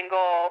game-winning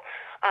goal?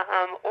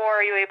 Or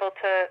are you able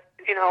to,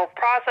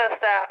 process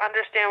that,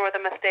 understand where the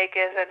mistake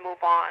is, and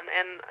move on?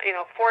 And,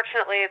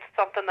 fortunately, it's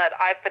something that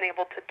I've been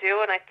able to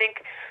do, and I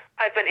think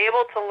I've been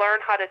able to learn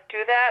how to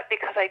do that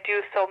because I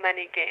do so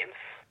many games.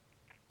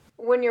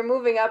 When you're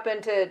moving up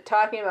into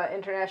talking about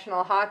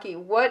international hockey,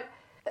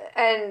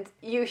 and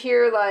you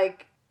hear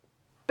like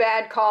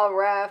bad call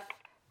ref,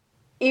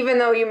 even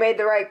though you made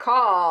the right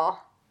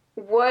call,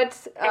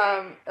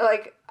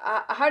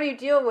 how do you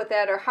deal with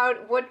that, or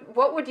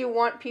what would you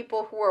want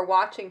people who are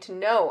watching to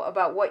know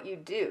about what you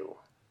do?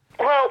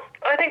 Well,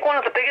 I think one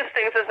of the biggest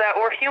things is that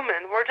we're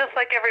human. We're just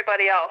like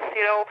everybody else.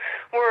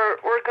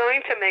 We're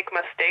going to make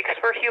mistakes.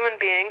 We're human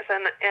beings,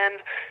 and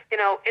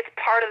it's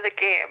part of the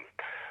game.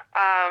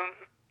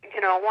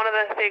 One of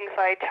the things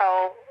I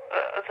tell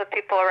the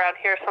people around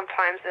here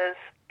sometimes is,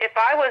 if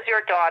I was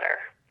your daughter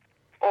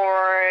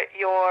or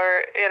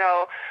your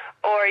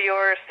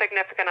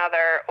significant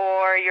other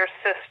or your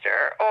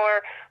sister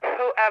or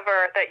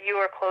whoever that you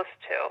are close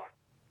to,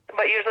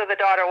 but usually the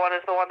daughter one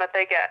is the one that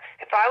they get.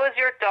 If I was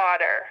your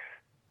daughter,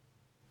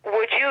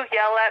 would you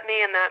yell at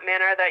me in that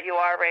manner that you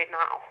are right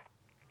now?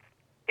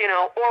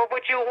 Or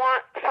would you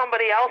want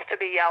somebody else to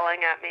be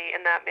yelling at me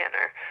in that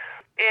manner?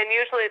 And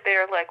usually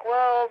they're like,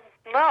 well,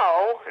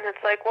 no. And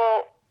it's like,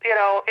 well,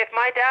 if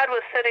my dad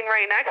was sitting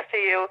right next to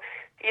you,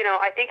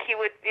 I think he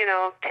would,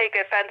 take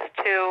offense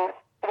to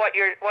what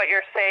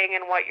you're saying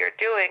and what you're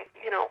doing.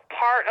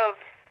 Part of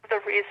the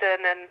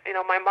reason, and,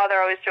 my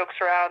mother always jokes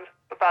around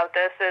about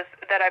this, is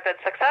that I've been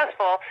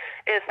successful,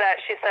 is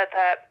that she said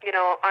that,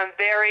 I'm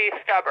very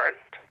stubborn.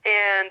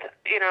 And,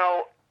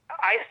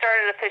 I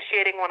started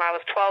officiating when I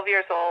was 12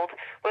 years old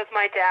with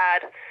my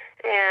dad,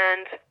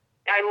 and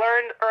I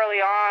learned early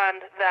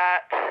on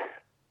that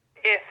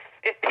if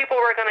people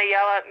were going to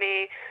yell at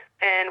me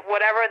and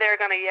whatever they're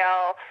going to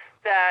yell,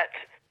 that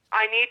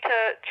I need to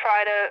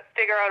try to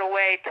figure out a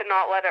way to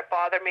not let it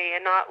bother me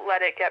and not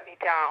let it get me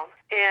down.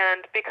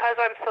 And because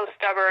I'm so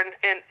stubborn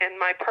in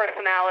my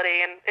personality,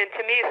 and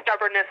to me,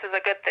 stubbornness is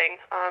a good thing.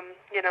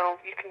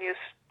 You can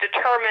use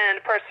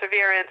determined,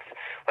 perseverance,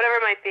 whatever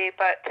it might be.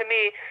 But to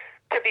me,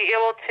 to be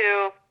able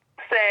to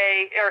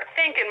say or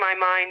think in my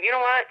mind, you know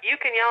what, you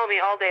can yell at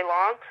me all day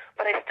long,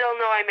 but I still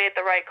know I made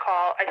the right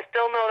call. I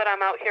still know that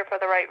I'm out here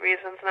for the right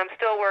reasons, and I'm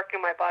still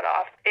working my butt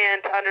off. And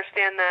to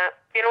understand that,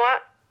 you know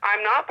what, I'm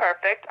not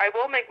perfect. I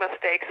will make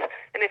mistakes.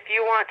 And if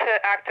you want to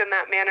act in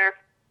that manner,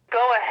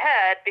 go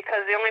ahead,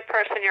 because the only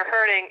person you're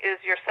hurting is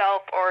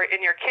yourself or in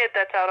your kid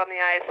that's out on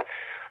the ice.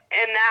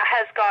 And that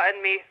has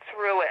gotten me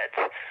through it.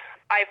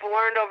 I've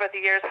learned over the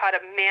years how to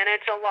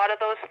manage a lot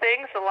of those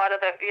things, a lot of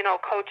the,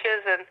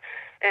 coaches and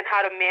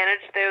how to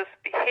manage those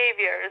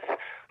behaviors.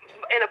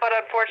 But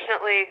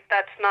unfortunately,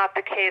 that's not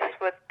the case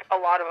with a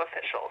lot of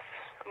officials.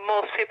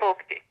 Most people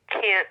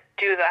can't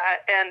do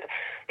that. And,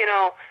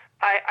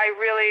 I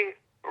really,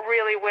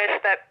 really wish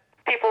that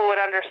people would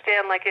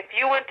understand, like, if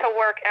you went to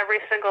work every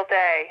single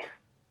day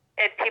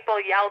and people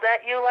yelled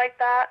at you like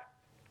that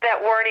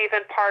weren't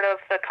even part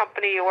of the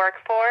company you work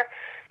for,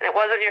 and it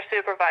wasn't your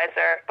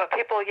supervisor, but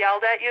people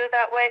yelled at you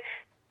that way,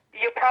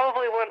 you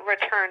probably wouldn't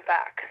return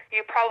back.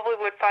 You probably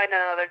would find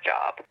another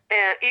job.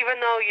 And even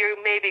though you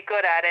may be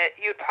good at it,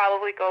 you'd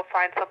probably go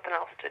find something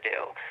else to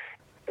do.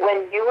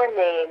 When you were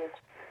named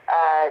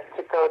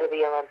to go to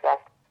the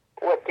Olympics,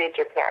 what did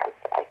your parents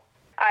say?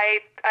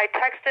 I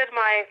texted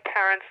my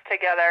parents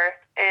together,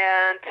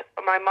 and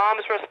my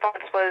mom's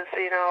response was,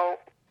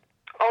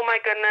 oh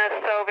my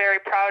goodness, so very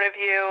proud of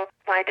you.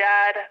 My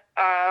dad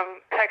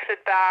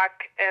texted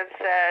back and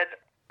said,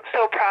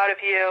 so proud of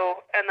you.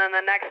 And then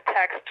the next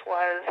text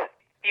was,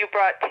 you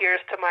brought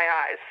tears to my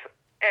eyes.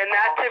 And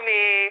that to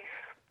me,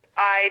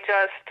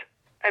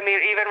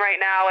 even right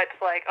now, it's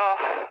like,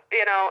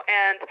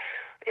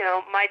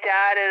 my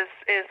dad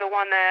is the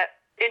one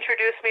that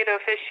introduced me to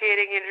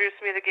officiating, introduced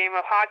me to the game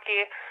of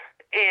hockey.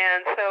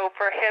 And so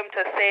for him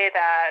to say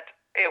that,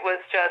 it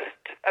was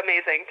just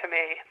amazing to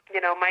me.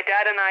 My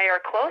dad and I are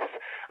close,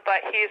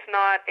 but he's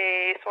not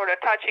a sort of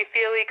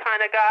touchy-feely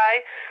kind of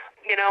guy.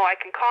 I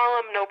can call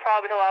him, no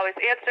problem, he'll always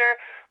answer,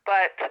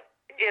 but,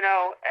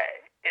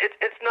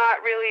 it's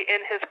not really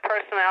in his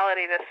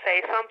personality to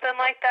say something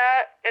like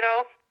that,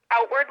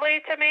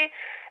 outwardly to me.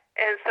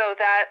 And so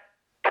that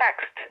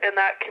text and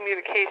that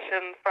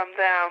communication from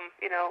them,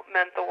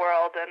 meant the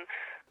world. And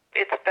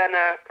it's been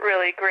a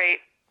really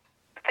great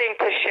thing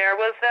to share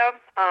with them,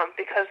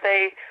 because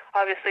they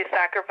obviously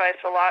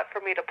sacrificed a lot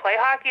for me to play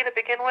hockey to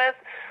begin with,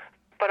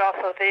 but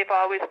also they've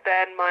always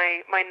been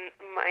my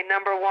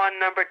number one,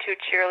 number two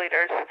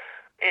cheerleaders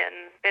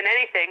in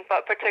anything,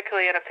 but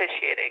particularly in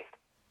officiating.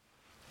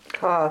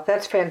 Oh,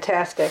 that's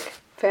fantastic.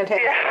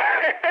 Fantastic.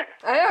 Yeah.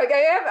 I know.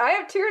 I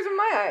have tears in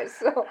my eyes.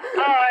 So. Oh,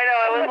 I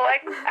know. It was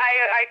like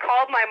I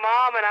called my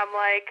mom and I'm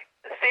like,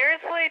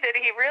 seriously, did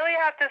he really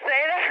have to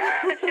say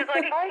that? And she's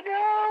like, I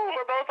know.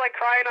 We're both like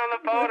crying on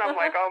the phone. I'm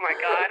like, oh my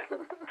God.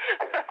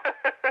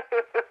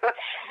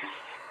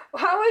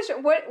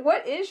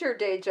 What is your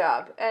day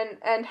job,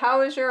 and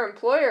how has your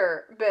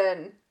employer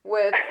been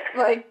with,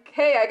 like,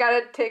 hey, I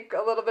gotta take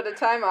a little bit of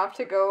time off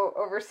to go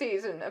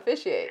overseas and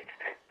officiate?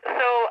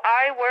 So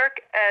I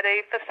work at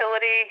a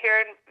facility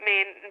here in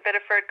Maine, in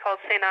Biddeford, called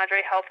St.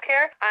 Andre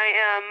Healthcare. I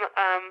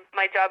am,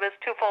 my job is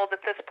twofold at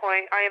this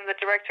point. I am the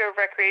Director of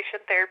Recreation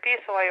Therapy,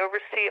 so I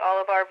oversee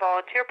all of our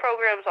volunteer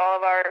programs, all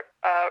of our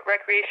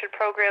recreation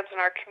programs,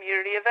 and our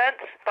community events.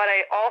 But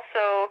I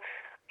also,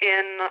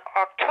 in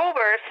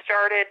October,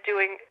 started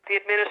doing the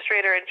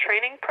administrator and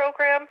training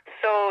program.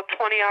 So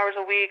 20 hours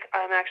a week,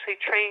 I'm actually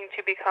trained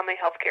to become a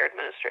healthcare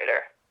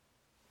administrator.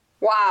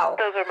 Wow.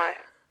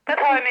 That's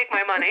how I make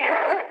my money.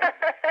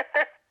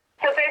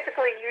 So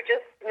basically, you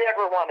just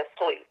never want to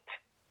sleep.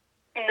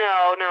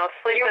 No.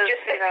 Sleep you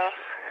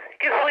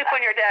can sleep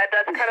when you're dead.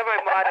 That's kind of my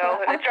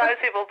motto. And it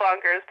drives people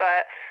bonkers.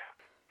 But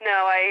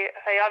no, I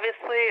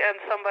obviously am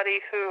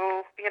somebody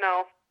who,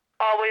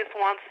 always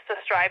wants to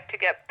strive to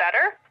get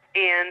better.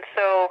 And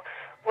so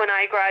when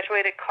I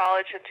graduated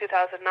college in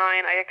 2009,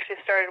 I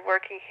actually started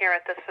working here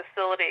at this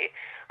facility.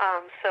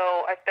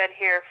 So I've been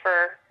here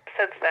for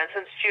since then,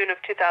 since June of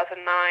 2009,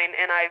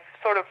 and I've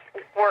sort of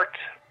worked.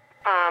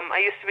 I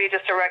used to be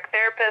just a rec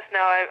therapist.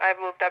 Now I've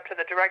moved up to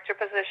the director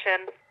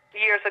position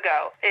years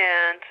ago.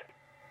 And,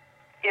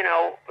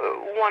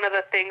 one of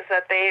the things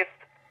that they've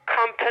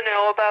come to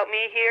know about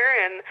me here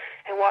and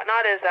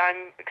whatnot is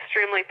I'm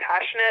extremely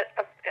passionate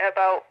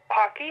about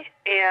hockey,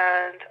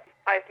 and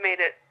I've made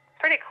it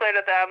pretty clear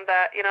to them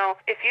that,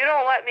 if you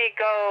don't let me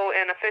go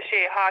and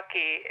officiate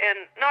hockey,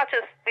 and not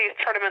just these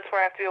tournaments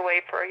where I have to be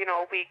away for,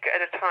 a week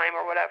at a time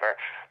or whatever,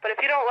 but if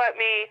you don't let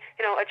me,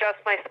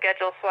 adjust my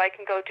schedule so I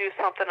can go do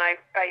something I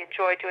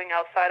enjoy doing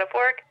outside of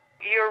work,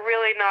 you're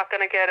really not going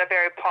to get a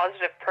very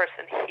positive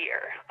person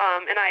here.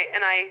 And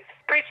I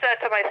preach that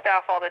to my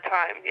staff all the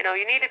time. You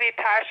need to be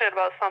passionate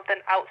about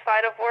something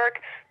outside of work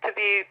to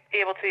be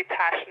able to be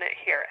passionate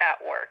here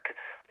at work.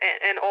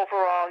 And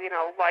overall,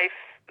 life,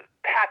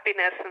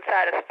 happiness, and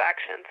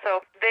satisfaction. So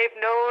they've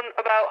known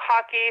about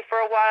hockey for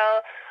a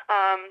while.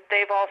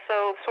 They've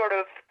also sort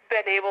of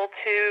been able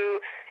to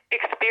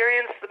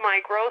experience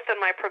my growth and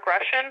my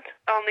progression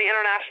on the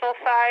international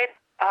side.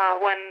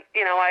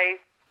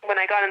 When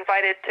I got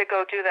invited to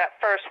go do that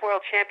first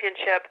World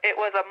Championship, it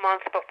was a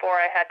month before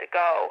I had to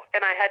go,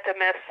 and I had to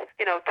miss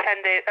 10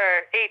 days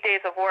or 8 days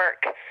of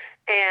work.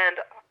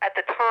 And at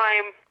the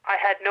time, I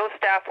had no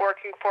staff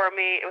working for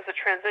me. It was a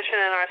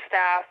transition in our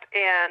staff,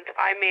 and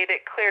I made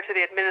it clear to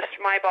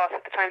my boss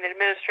at the time, the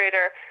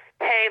administrator,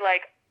 hey,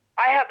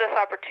 I have this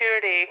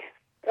opportunity.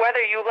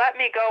 Whether you let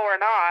me go or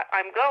not,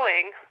 I'm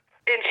going.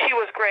 And she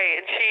was great,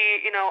 and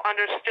she,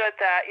 understood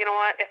that,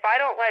 if I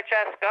don't let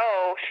Jess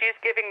go, she's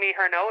giving me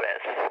her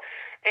notice.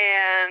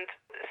 And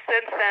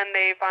since then,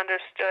 they've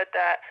understood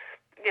that,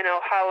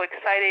 how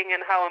exciting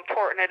and how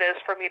important it is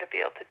for me to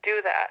be able to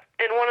do that.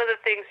 And one of the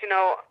things,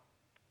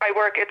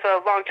 it's a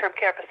long-term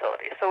care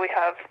facility, so we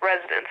have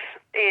residents.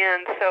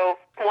 And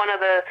so one of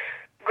the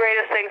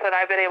greatest things that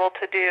I've been able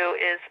to do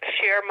is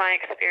share my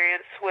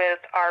experience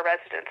with our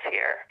residents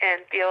here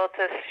and be able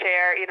to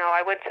share,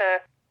 I went to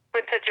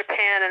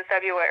Japan in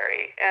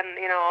February, and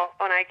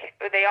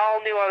they all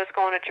knew I was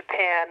going to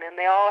Japan, and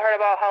they all heard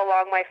about how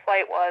long my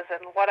flight was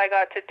and what I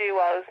got to do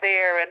while I was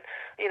there. And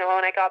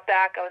when I got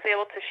back, I was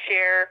able to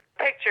share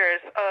pictures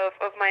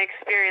of my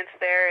experience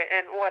there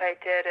and what I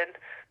did. And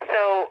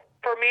so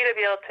for me to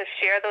be able to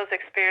share those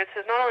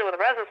experiences, not only with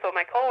the residents but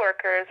my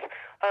coworkers,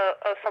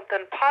 of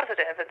something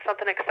positive and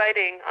something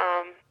exciting,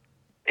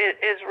 it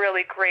is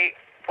really great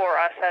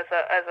for us as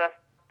a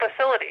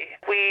facility.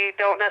 We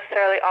don't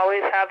necessarily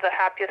always have the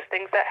happiest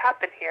things that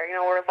happen here.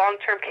 We're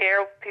long-term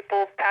care.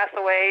 People pass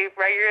away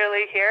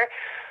regularly here,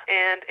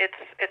 and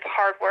it's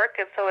hard work,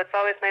 and so it's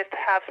always nice to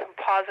have some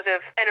positive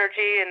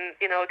energy and,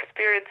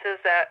 experiences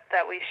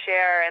that we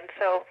share. And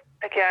so,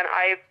 again,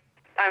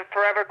 I'm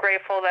forever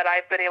grateful that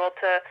I've been able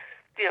to,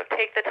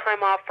 take the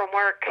time off from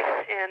work,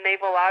 and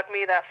they've allowed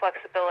me that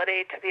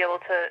flexibility to be able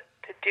to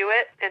do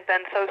it and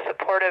been so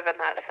supportive in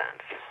that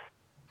sense.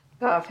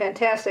 Oh,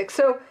 fantastic.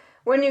 So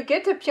when you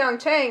get to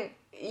Pyeongchang,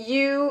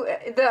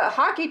 the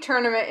hockey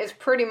tournament is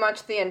pretty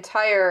much the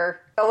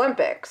entire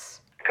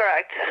Olympics.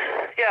 Correct.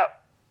 Yeah.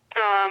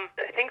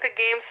 I think the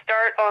games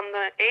start on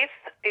the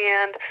 8th,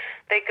 and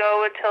they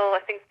go until, I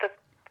think, the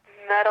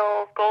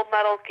gold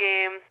medal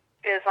game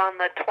is on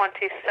the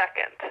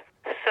 22nd.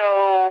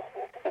 So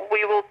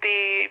we will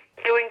be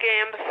doing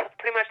games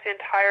pretty much the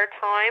entire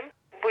time.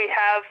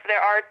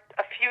 There are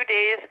a few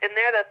days in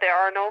there that there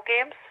are no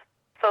games,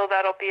 so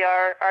that'll be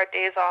our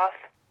days off,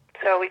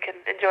 so we can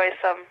enjoy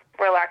some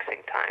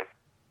relaxing time.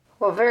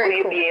 Well, very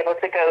cool. Will you be able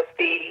to go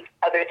see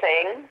other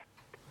things,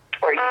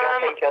 or you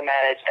don't think you'll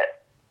manage it?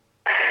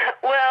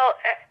 Well,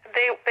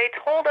 they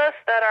told us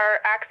that our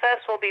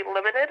access will be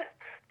limited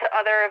to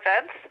other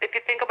events. If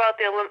you think about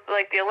the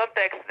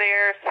Olympics,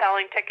 they're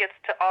selling tickets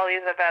to all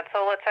these events.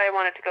 So let's say I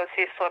wanted to go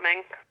see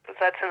swimming,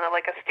 because that's in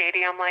a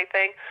stadium-like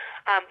thing.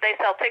 They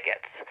sell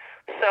tickets.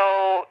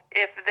 So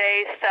if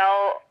they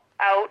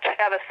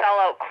have a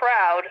sellout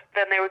crowd,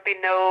 then there would be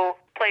no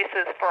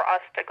places for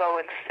us to go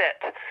and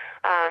sit.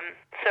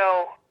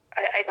 So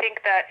I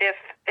think that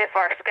if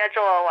our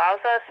schedule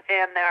allows us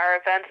and there are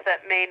events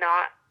that may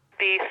not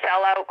be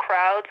sellout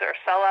crowds or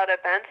sellout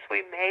events,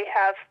 we may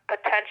have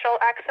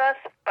potential access,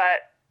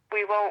 but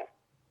we won't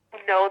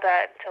know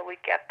that until we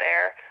get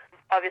there.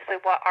 Obviously,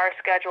 what our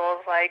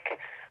schedule is like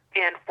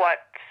and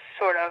what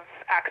sort of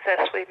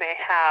access we may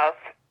have.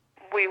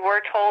 We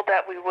were told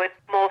that we would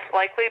most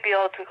likely be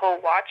able to go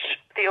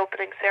watch the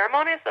opening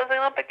ceremonies of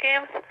the Olympic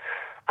Games.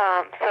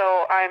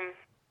 So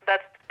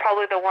that's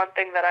probably the one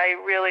thing that I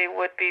really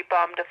would be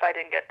bummed if I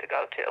didn't get to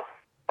go to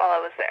while I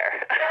was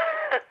there.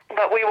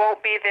 But we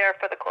won't be there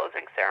for the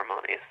closing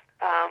ceremonies.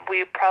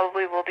 We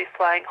probably will be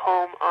flying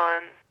home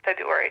on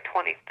February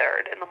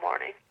 23rd in the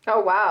morning. Oh,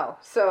 wow.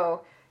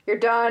 So you're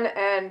done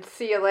and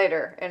see you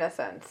later, in a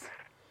sense.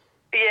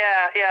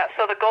 Yeah.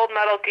 So the gold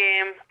medal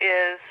game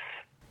is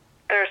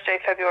Thursday,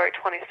 February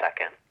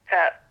 22nd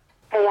at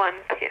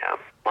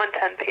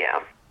 1:10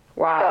 p.m.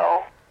 Wow.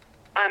 So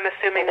I'm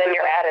assuming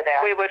you're out of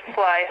there. We would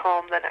fly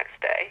home the next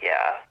day,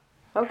 yeah.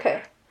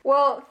 Okay.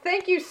 Well,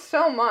 thank you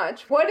so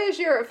much. What is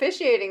your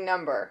officiating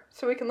number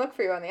so we can look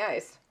for you on the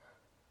ice?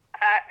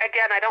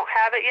 Again, I don't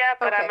have it yet,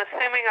 but Okay. I'm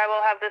assuming I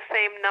will have the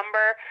same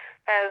number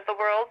as the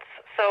World's.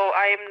 So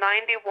I am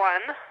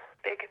 91,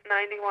 big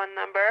 91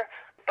 number.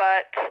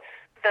 But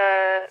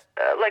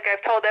like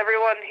I've told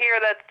everyone here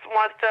that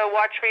wants to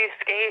watch me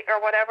skate or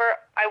whatever,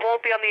 I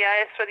won't be on the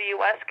ice for the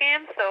U.S.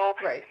 games. So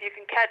Right. if you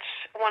can catch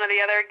one of the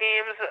other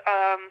games,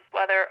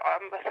 whether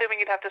I'm assuming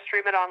you'd have to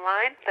stream it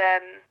online,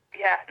 then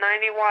yeah,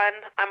 91.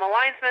 I'm a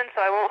linesman,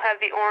 so I won't have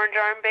the orange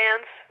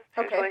armbands. It's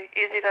Okay. usually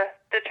easy to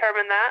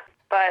determine that.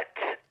 But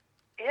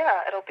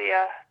yeah, it'll be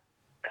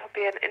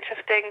an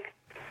interesting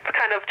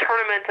kind of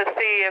tournament to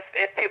see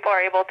if people are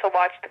able to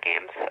watch the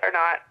games or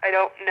not. I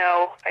don't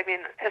know. I mean,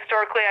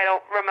 historically, I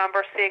don't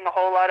remember seeing a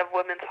whole lot of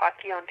women's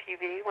hockey on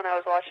TV when I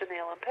was watching the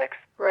Olympics,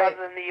 Right. other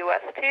than the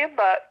U.S. team,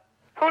 but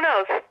who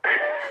knows?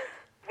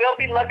 We'll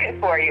be looking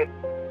for you.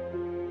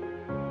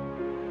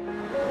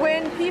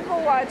 When people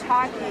watch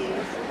hockey,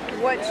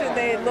 what should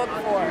they look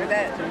for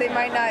that they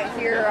might not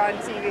hear on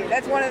TV?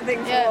 That's one of the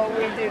things Yeah.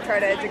 we do try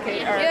to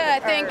educate our Yeah,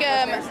 our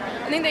listeners.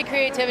 I think the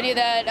creativity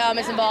that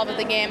is involved with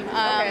the game.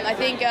 I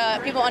think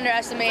people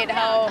underestimate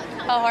how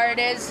hard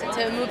it is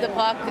to move the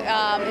puck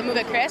and move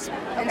it crisp.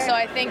 And so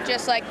I think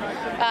just like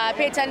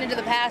pay attention to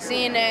the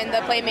passing and the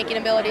playmaking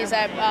abilities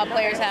that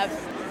players have.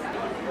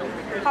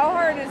 How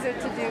hard is it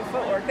to do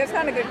footwork? That's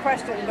not a good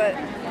question, but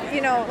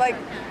like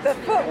the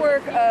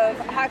footwork of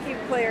hockey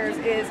players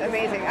is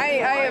amazing.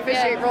 I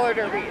officiate roller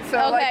derby, so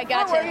Okay, like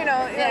gotcha. footwork,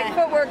 Yeah. like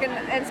footwork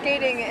and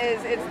skating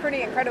it's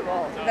pretty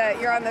incredible that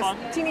you're on this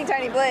teeny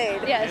tiny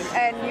blade, Yes.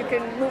 and you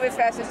can move as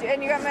fast as you,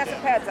 and you got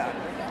massive pads on.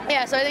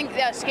 Yeah, so I think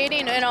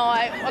skating.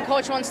 A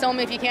coach once told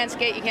me if you can't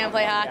skate, you can't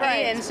play hockey,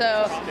 Right. and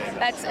so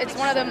it's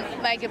one of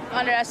the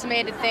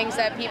underestimated things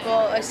that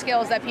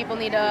skills that people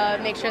need to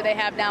make sure they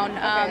have down.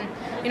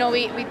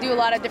 We do a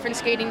lot of different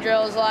skating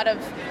drills, a lot of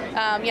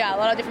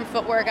different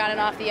footwork on and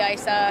off the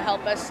ice to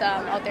help us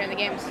out there in the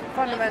games.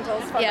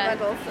 Fundamentals. Yeah,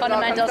 It all comes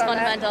down to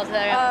fundamentals.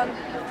 that.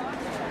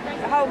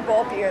 How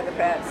bulky are the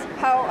pads?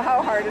 How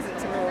hard is it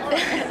to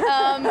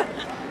move?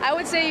 I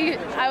would say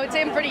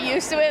I'm pretty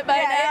used to it by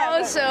now.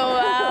 but- So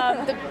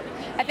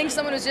I think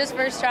someone who's just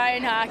first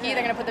trying hockey,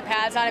 they're gonna put the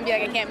pads on and be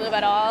like, I can't move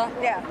at all.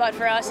 Yeah. But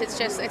for us,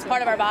 it's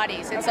part of our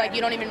bodies. It's like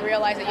you don't even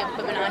realize that you have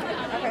equipment on.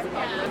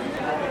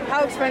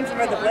 How expensive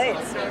are the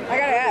blades? I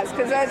gotta ask,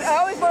 because it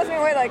always blows me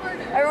away. Like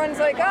everyone's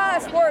like,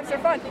 sports are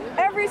fun.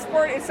 Every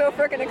sport is so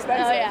freaking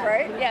expensive, Oh yeah,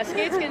 right? Yeah,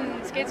 skates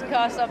can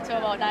cost up to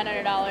about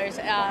 $900.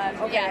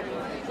 Yeah,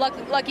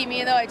 lucky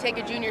me though, I take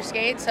a junior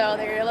skate, so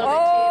they're a little bit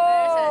cheaper.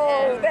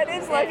 Oh, that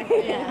is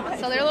lucky. Yeah,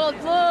 so they're a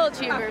little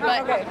cheaper,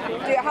 but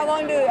Okay. How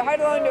long do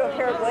a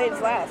pair of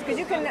blades last? Because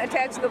you can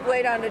attach the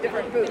blade onto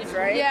different boots,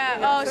 right?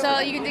 yeah. So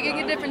you can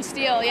get different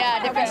steel.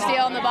 Yeah, different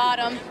steel on the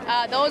bottom.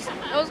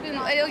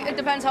 It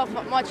depends how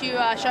much you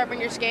sharpen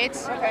your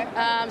skates. Okay.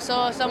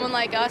 So someone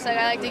like us, I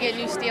like to get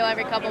new steel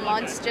every couple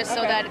months just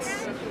so that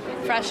it's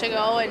fresh to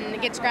go and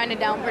it gets grinded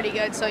down pretty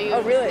good. So you.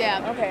 Oh, really?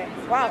 Yeah. Okay.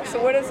 Wow.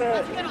 So what does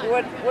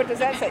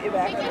that set you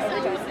back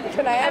every time?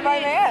 Can I have my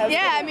ask?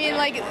 Yeah, I mean,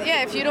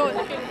 if you don't,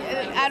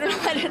 I don't know,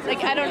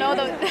 I don't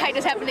know, I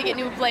just happen to get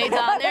new blades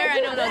on there. I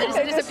don't know, they They just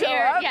show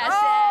disappear. up? Yes.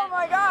 Oh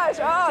my gosh.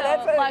 Oh, So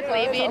that's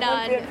luckily that's being on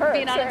Olympian perks,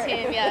 a right?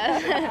 team,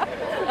 yeah.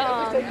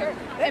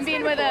 And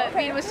being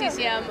with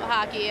CCM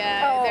Hockey,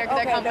 Oh, their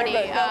okay, company,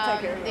 they'll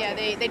take care of you. yeah,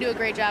 they do a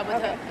great job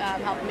with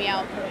helping me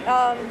out.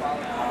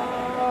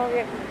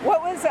 Okay.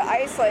 What was the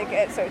ice like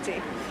at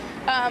Sochi?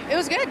 It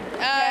was good.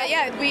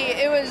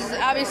 It was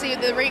obviously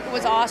the rink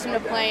was awesome to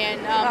play in.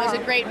 It was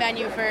a great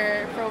venue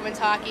for women's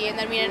hockey, and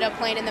then we ended up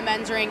playing in the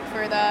men's rink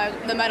for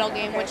the medal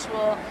game, which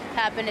will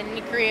happen in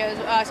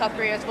South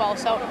Korea as well.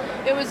 So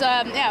it was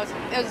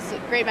it was a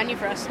great venue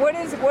for us. What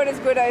is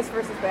good ice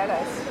versus bad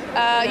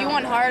ice? You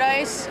want hard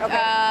ice, Okay.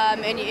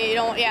 and you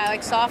don't. Yeah,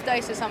 like soft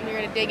ice is something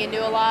you're gonna dig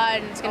into a lot,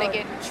 and it's gonna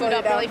get slow chewed you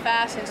up down. really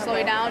fast and slow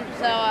you down.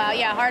 So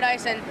hard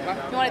ice, and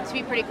you want it to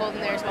be pretty cold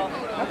in there as well.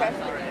 Okay.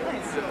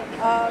 Nice.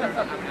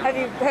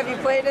 Have you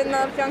played in the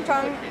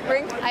Pyeongchang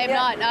rink? I have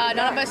not.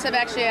 None of us have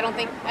actually. I don't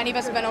think any of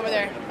us have been over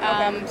there.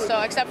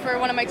 So except for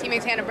one of my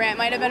teammates, Hannah Brandt,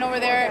 might have been over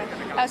there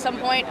at some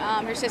point.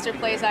 Her sister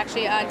plays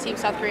actually on Team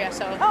South Korea.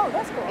 So Oh,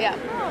 that's cool. yeah.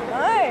 Oh,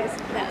 nice.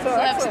 Yeah, So so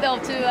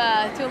excellent. still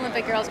have two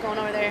Olympic girls going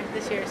over there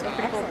this year. So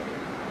pretty cool.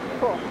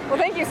 Cool. Well,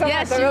 thank you so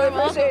Yes, much. I you're really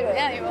welcome. appreciate it.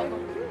 Yeah, you're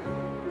welcome.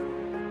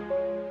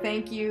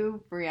 Thank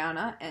you,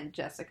 Brianna and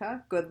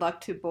Jessica. Good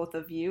luck to both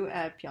of you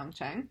at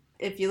Pyeongchang.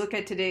 If you look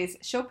at today's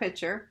show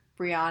picture,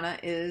 Brianna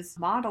is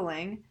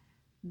modeling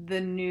the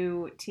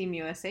new Team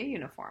USA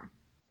uniform.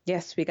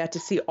 Yes, we got to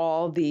see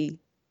all the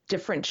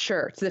different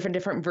shirts,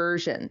 different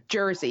versions,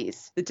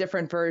 jerseys, the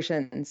different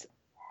versions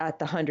at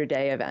the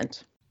 100-day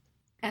event.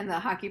 And the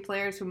hockey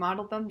players who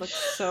modeled them look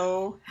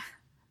so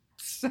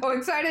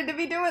excited to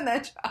be doing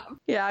that job.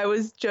 Yeah, I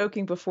was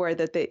joking before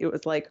that it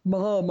was like,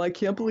 Mom, I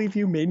can't believe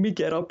you made me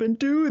get up and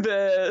do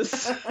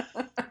this.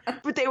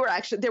 But they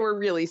were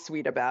really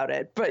sweet about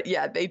it. But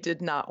yeah, they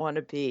did not want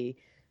to be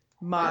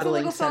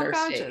modeling a little center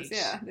self-conscious. stage.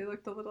 Yeah, they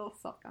looked a little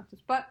self-conscious,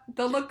 but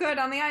they'll look good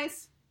on the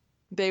ice.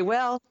 They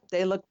will.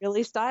 They look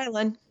really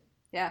styling.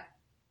 Yeah.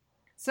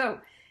 So,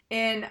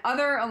 in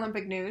other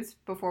Olympic news,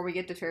 before we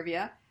get to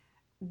trivia,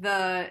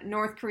 the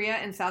North Korea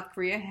and South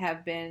Korea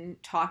have been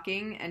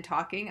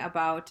talking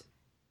about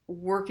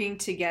working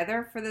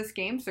together for this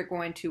games. They're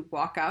going to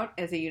walk out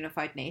as a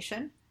unified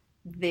nation.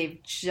 They've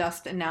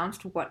just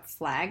announced what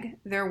flag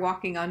they're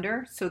walking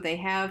under. So they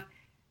have,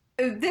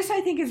 this I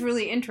think is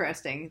really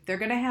interesting. They're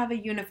going to have a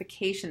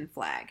unification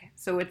flag.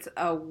 So it's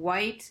a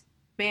white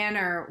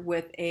banner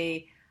with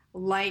a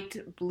light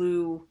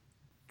blue,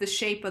 the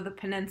shape of the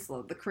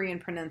peninsula, the Korean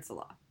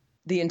peninsula.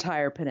 The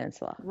entire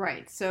peninsula.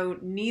 Right. So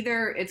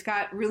it's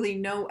got really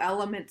no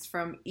elements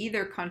from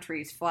either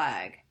country's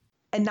flag.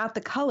 And not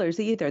the colors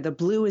either. The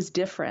blue is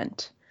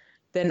different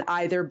than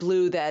either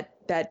blue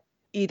that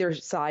either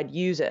side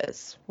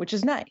uses, which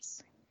is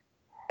nice.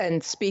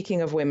 And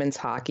speaking of women's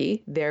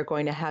hockey, they're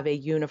going to have a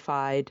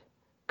unified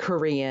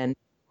Korean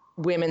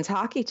women's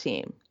hockey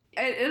team.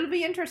 It'll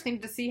be interesting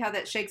to see how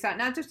that shakes out,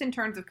 not just in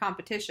terms of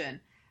competition,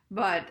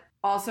 but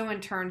also in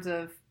terms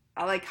of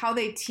like how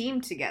they team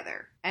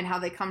together and how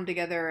they come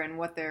together and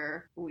what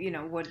they're,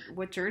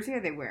 what jersey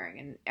are they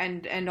wearing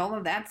and all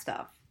of that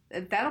stuff.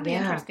 That'll be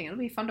interesting. It'll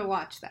be fun to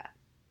watch that.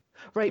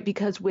 Right,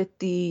 because with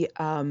the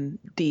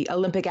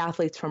Olympic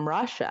athletes from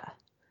Russia,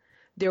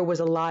 there was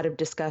a lot of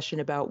discussion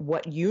about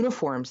what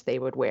uniforms they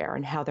would wear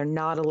and how they're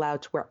not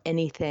allowed to wear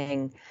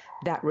anything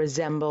that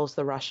resembles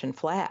the Russian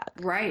flag.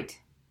 Right.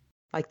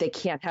 Like they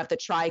can't have the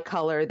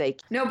tricolor.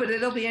 No, but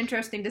it'll be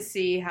interesting to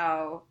see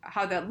how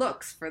that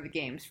looks for the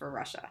games for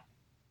Russia.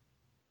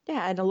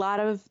 Yeah, and a lot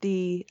of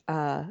the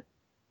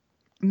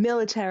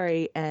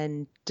military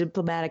and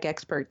diplomatic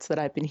experts that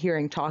I've been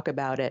hearing talk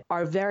about it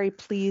are very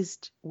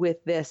pleased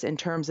with this in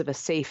terms of a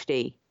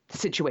safety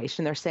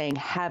situation. They're saying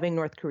having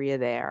North Korea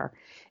there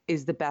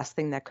is the best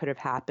thing that could have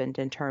happened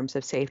in terms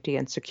of safety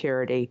and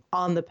security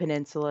on the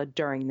peninsula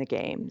during the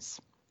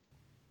games.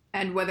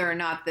 And whether or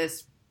not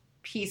this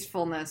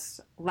peacefulness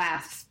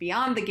lasts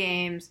beyond the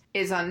games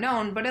is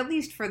unknown, but at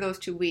least for those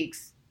 2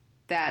 weeks,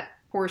 that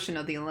portion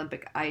of the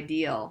Olympic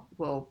ideal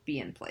will be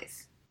in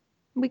place.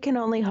 We can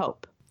only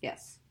hope.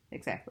 Yes,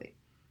 exactly.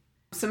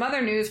 Some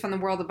other news from the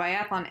world of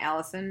biathlon,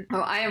 Allison.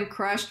 Oh, I am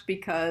crushed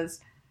because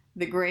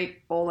the great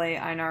Ole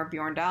Einar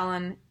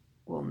Bjorndalen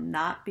will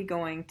not be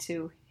going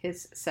to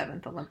his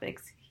 7th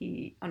Olympics.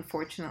 He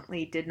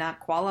unfortunately did not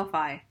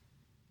qualify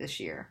this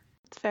year.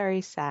 It's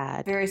very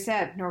sad. Very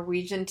sad.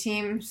 Norwegian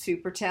team,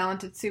 super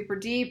talented, super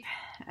deep,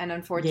 and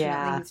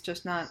unfortunately he's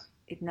just not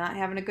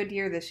having a good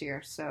year this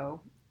year.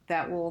 So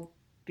that will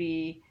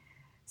be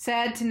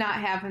sad to not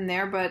have him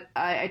there, but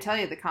I tell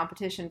you, the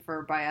competition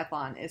for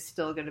biathlon is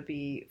still going to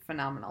be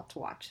phenomenal to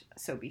watch,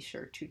 so be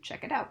sure to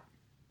check it out.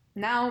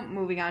 Now,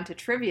 moving on to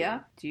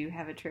trivia. Do you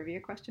have a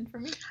trivia question for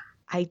me?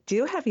 I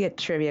do have a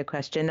trivia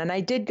question, and I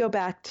did go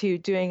back to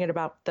doing it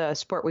about the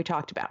sport we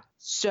talked about.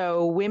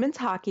 So women's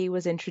hockey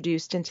was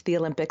introduced into the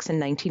Olympics in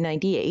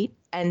 1998,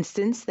 and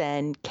since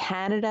then,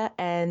 Canada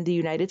and the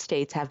United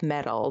States have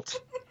medaled.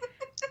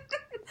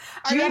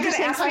 Are you going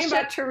to ask me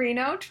about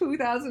Torino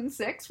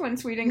 2006 when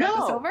Sweden got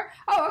the silver?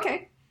 Oh,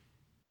 okay.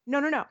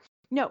 No.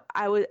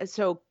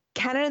 So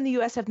Canada and the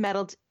U.S. have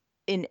medaled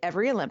in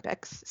every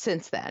Olympics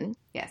since then.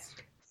 Yes.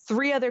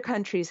 3 other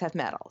countries have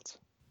medaled.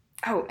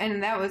 Oh,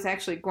 and that was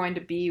actually going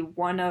to be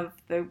one of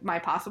my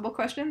possible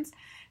questions.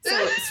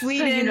 So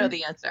Sweden, so you know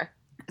the answer.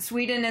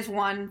 Sweden is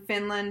one,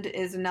 Finland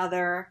is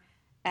another,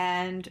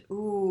 and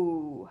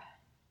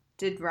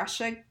did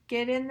Russia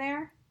get in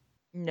there?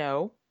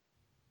 No.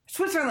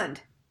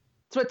 Switzerland.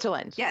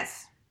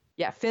 Yes.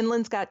 Yeah,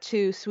 Finland's got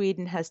 2,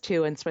 Sweden has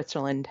 2, and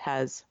Switzerland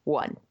has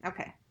 1.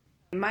 Okay.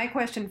 My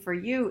question for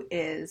you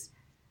is,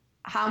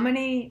 how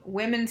many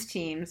women's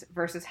teams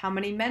versus how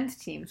many men's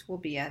teams will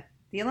be at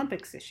the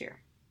Olympics this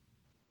year?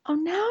 Oh,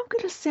 now I'm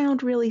going to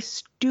sound really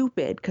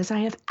stupid because I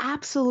have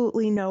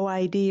absolutely no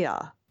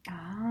idea.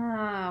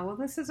 Ah, well,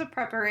 this is a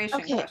preparation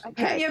question. Okay.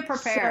 Get you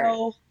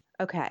prepared.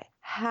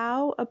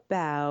 How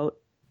about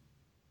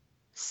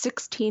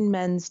 16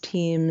 men's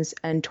teams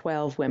and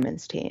 12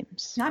 women's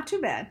teams? Not too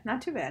bad.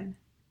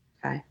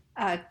 Okay.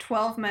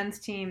 12 men's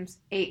teams,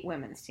 8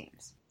 women's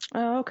teams.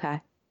 Oh, okay.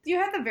 You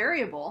had the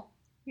variable.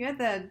 You had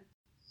the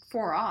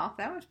 4 off.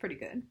 That was pretty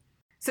good.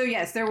 So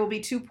yes, there will be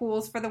 2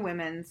 pools for the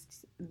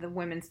women's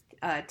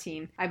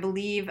team. I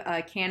believe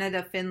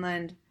Canada,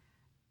 Finland,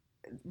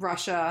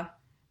 Russia,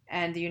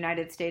 and the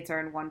United States are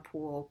in one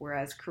pool,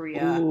 whereas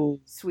Korea,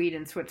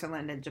 Sweden,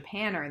 Switzerland, and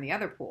Japan are in the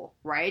other pool.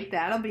 Right?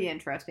 That'll be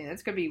interesting.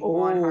 That's going to be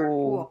one hard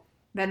pool.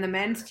 Then the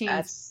men's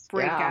teams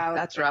break out.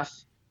 That's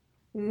rough.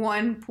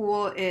 One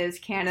pool is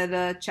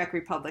Canada, Czech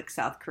Republic,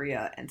 South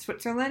Korea, and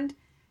Switzerland.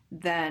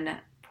 Then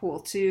pool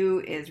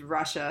 2 is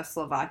Russia,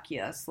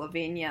 Slovakia,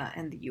 Slovenia,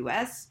 and the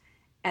U.S.,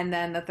 and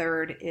then the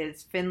third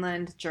is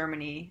Finland,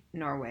 Germany,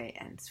 Norway,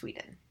 and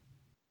Sweden.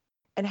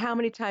 And how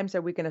many times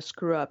are we going to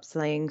screw up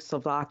saying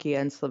Slovakia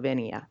and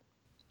Slovenia?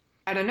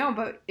 I don't know,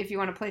 but if you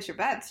want to place your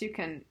bets, you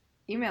can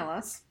email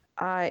us.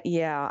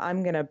 Yeah,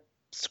 I'm going to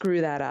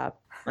screw that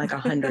up like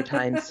 100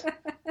 times.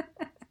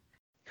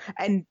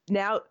 And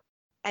now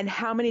And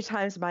how many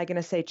times am I going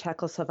to say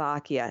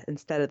Czechoslovakia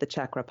instead of the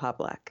Czech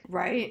Republic?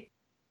 Right.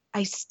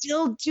 I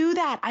still do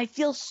that. I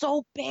feel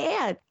so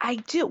bad. I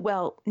do.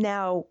 Well,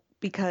 now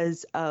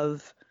because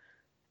of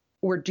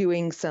we're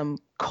doing some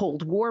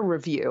Cold War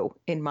review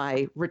in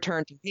my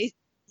return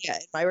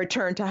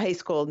to high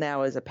school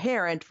now as a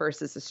parent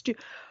versus a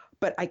student.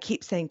 But I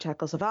keep saying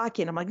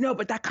Czechoslovakia, and I'm like, no,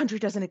 but that country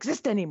doesn't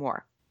exist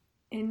anymore.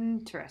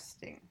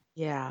 Interesting.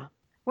 Yeah.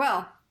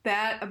 Well,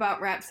 that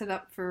about wraps it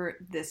up for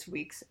this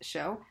week's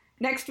show.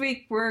 Next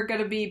week, we're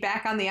going to be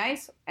back on the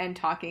ice and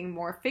talking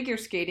more figure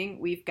skating.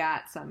 We've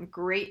got some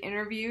great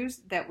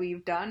interviews that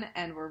we've done,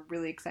 and we're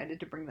really excited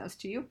to bring those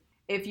to you.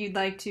 If you'd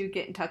like to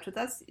get in touch with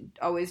us,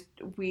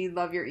 we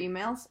love your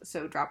emails,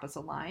 so drop us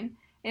a line,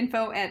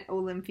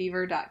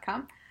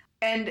 info@olympfever.com.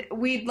 And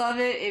we'd love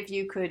it if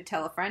you could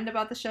tell a friend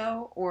about the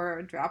show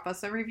or drop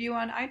us a review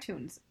on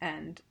iTunes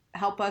and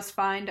help us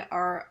find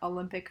our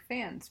Olympic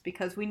fans,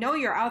 because we know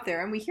you're out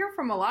there, and we hear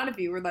from a lot of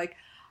you. We're like,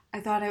 I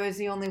thought I was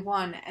the only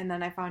one, and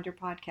then I found your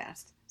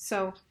podcast.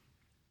 So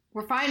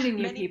we're finding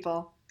you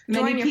people.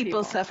 Many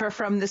people suffer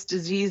from this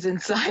disease in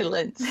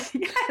silence.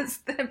 Yes,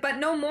 but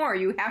no more.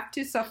 You have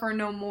to suffer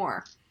no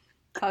more.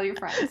 Tell your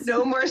friends.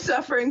 No more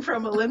suffering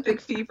from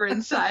Olympic fever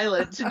in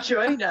silence.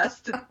 Join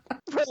us.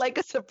 We're like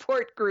a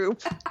support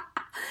group.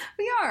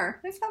 We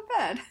are. It's not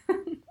bad. I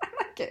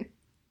like it.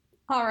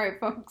 All right,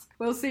 folks.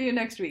 We'll see you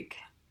next week.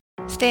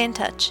 Stay in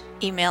touch.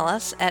 Email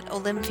us at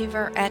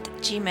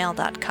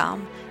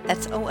olympfever@gmail.com.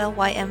 That's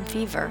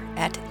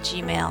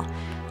OLYMfever@gmail.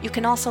 You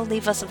can also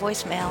leave us a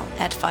voicemail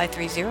at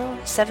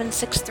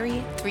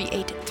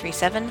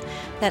 530-763-3837.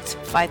 That's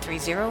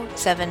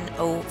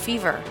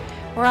 530-70-FEVER.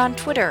 We're on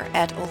Twitter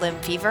at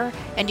OlympFever,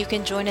 and you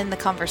can join in the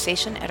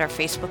conversation at our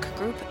Facebook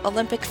group,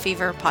 Olympic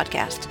Fever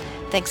Podcast.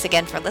 Thanks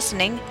again for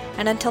listening,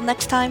 and until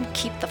next time,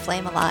 keep the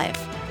flame alive.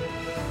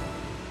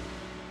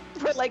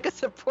 We're like a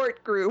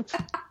support group.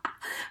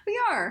 We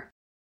are.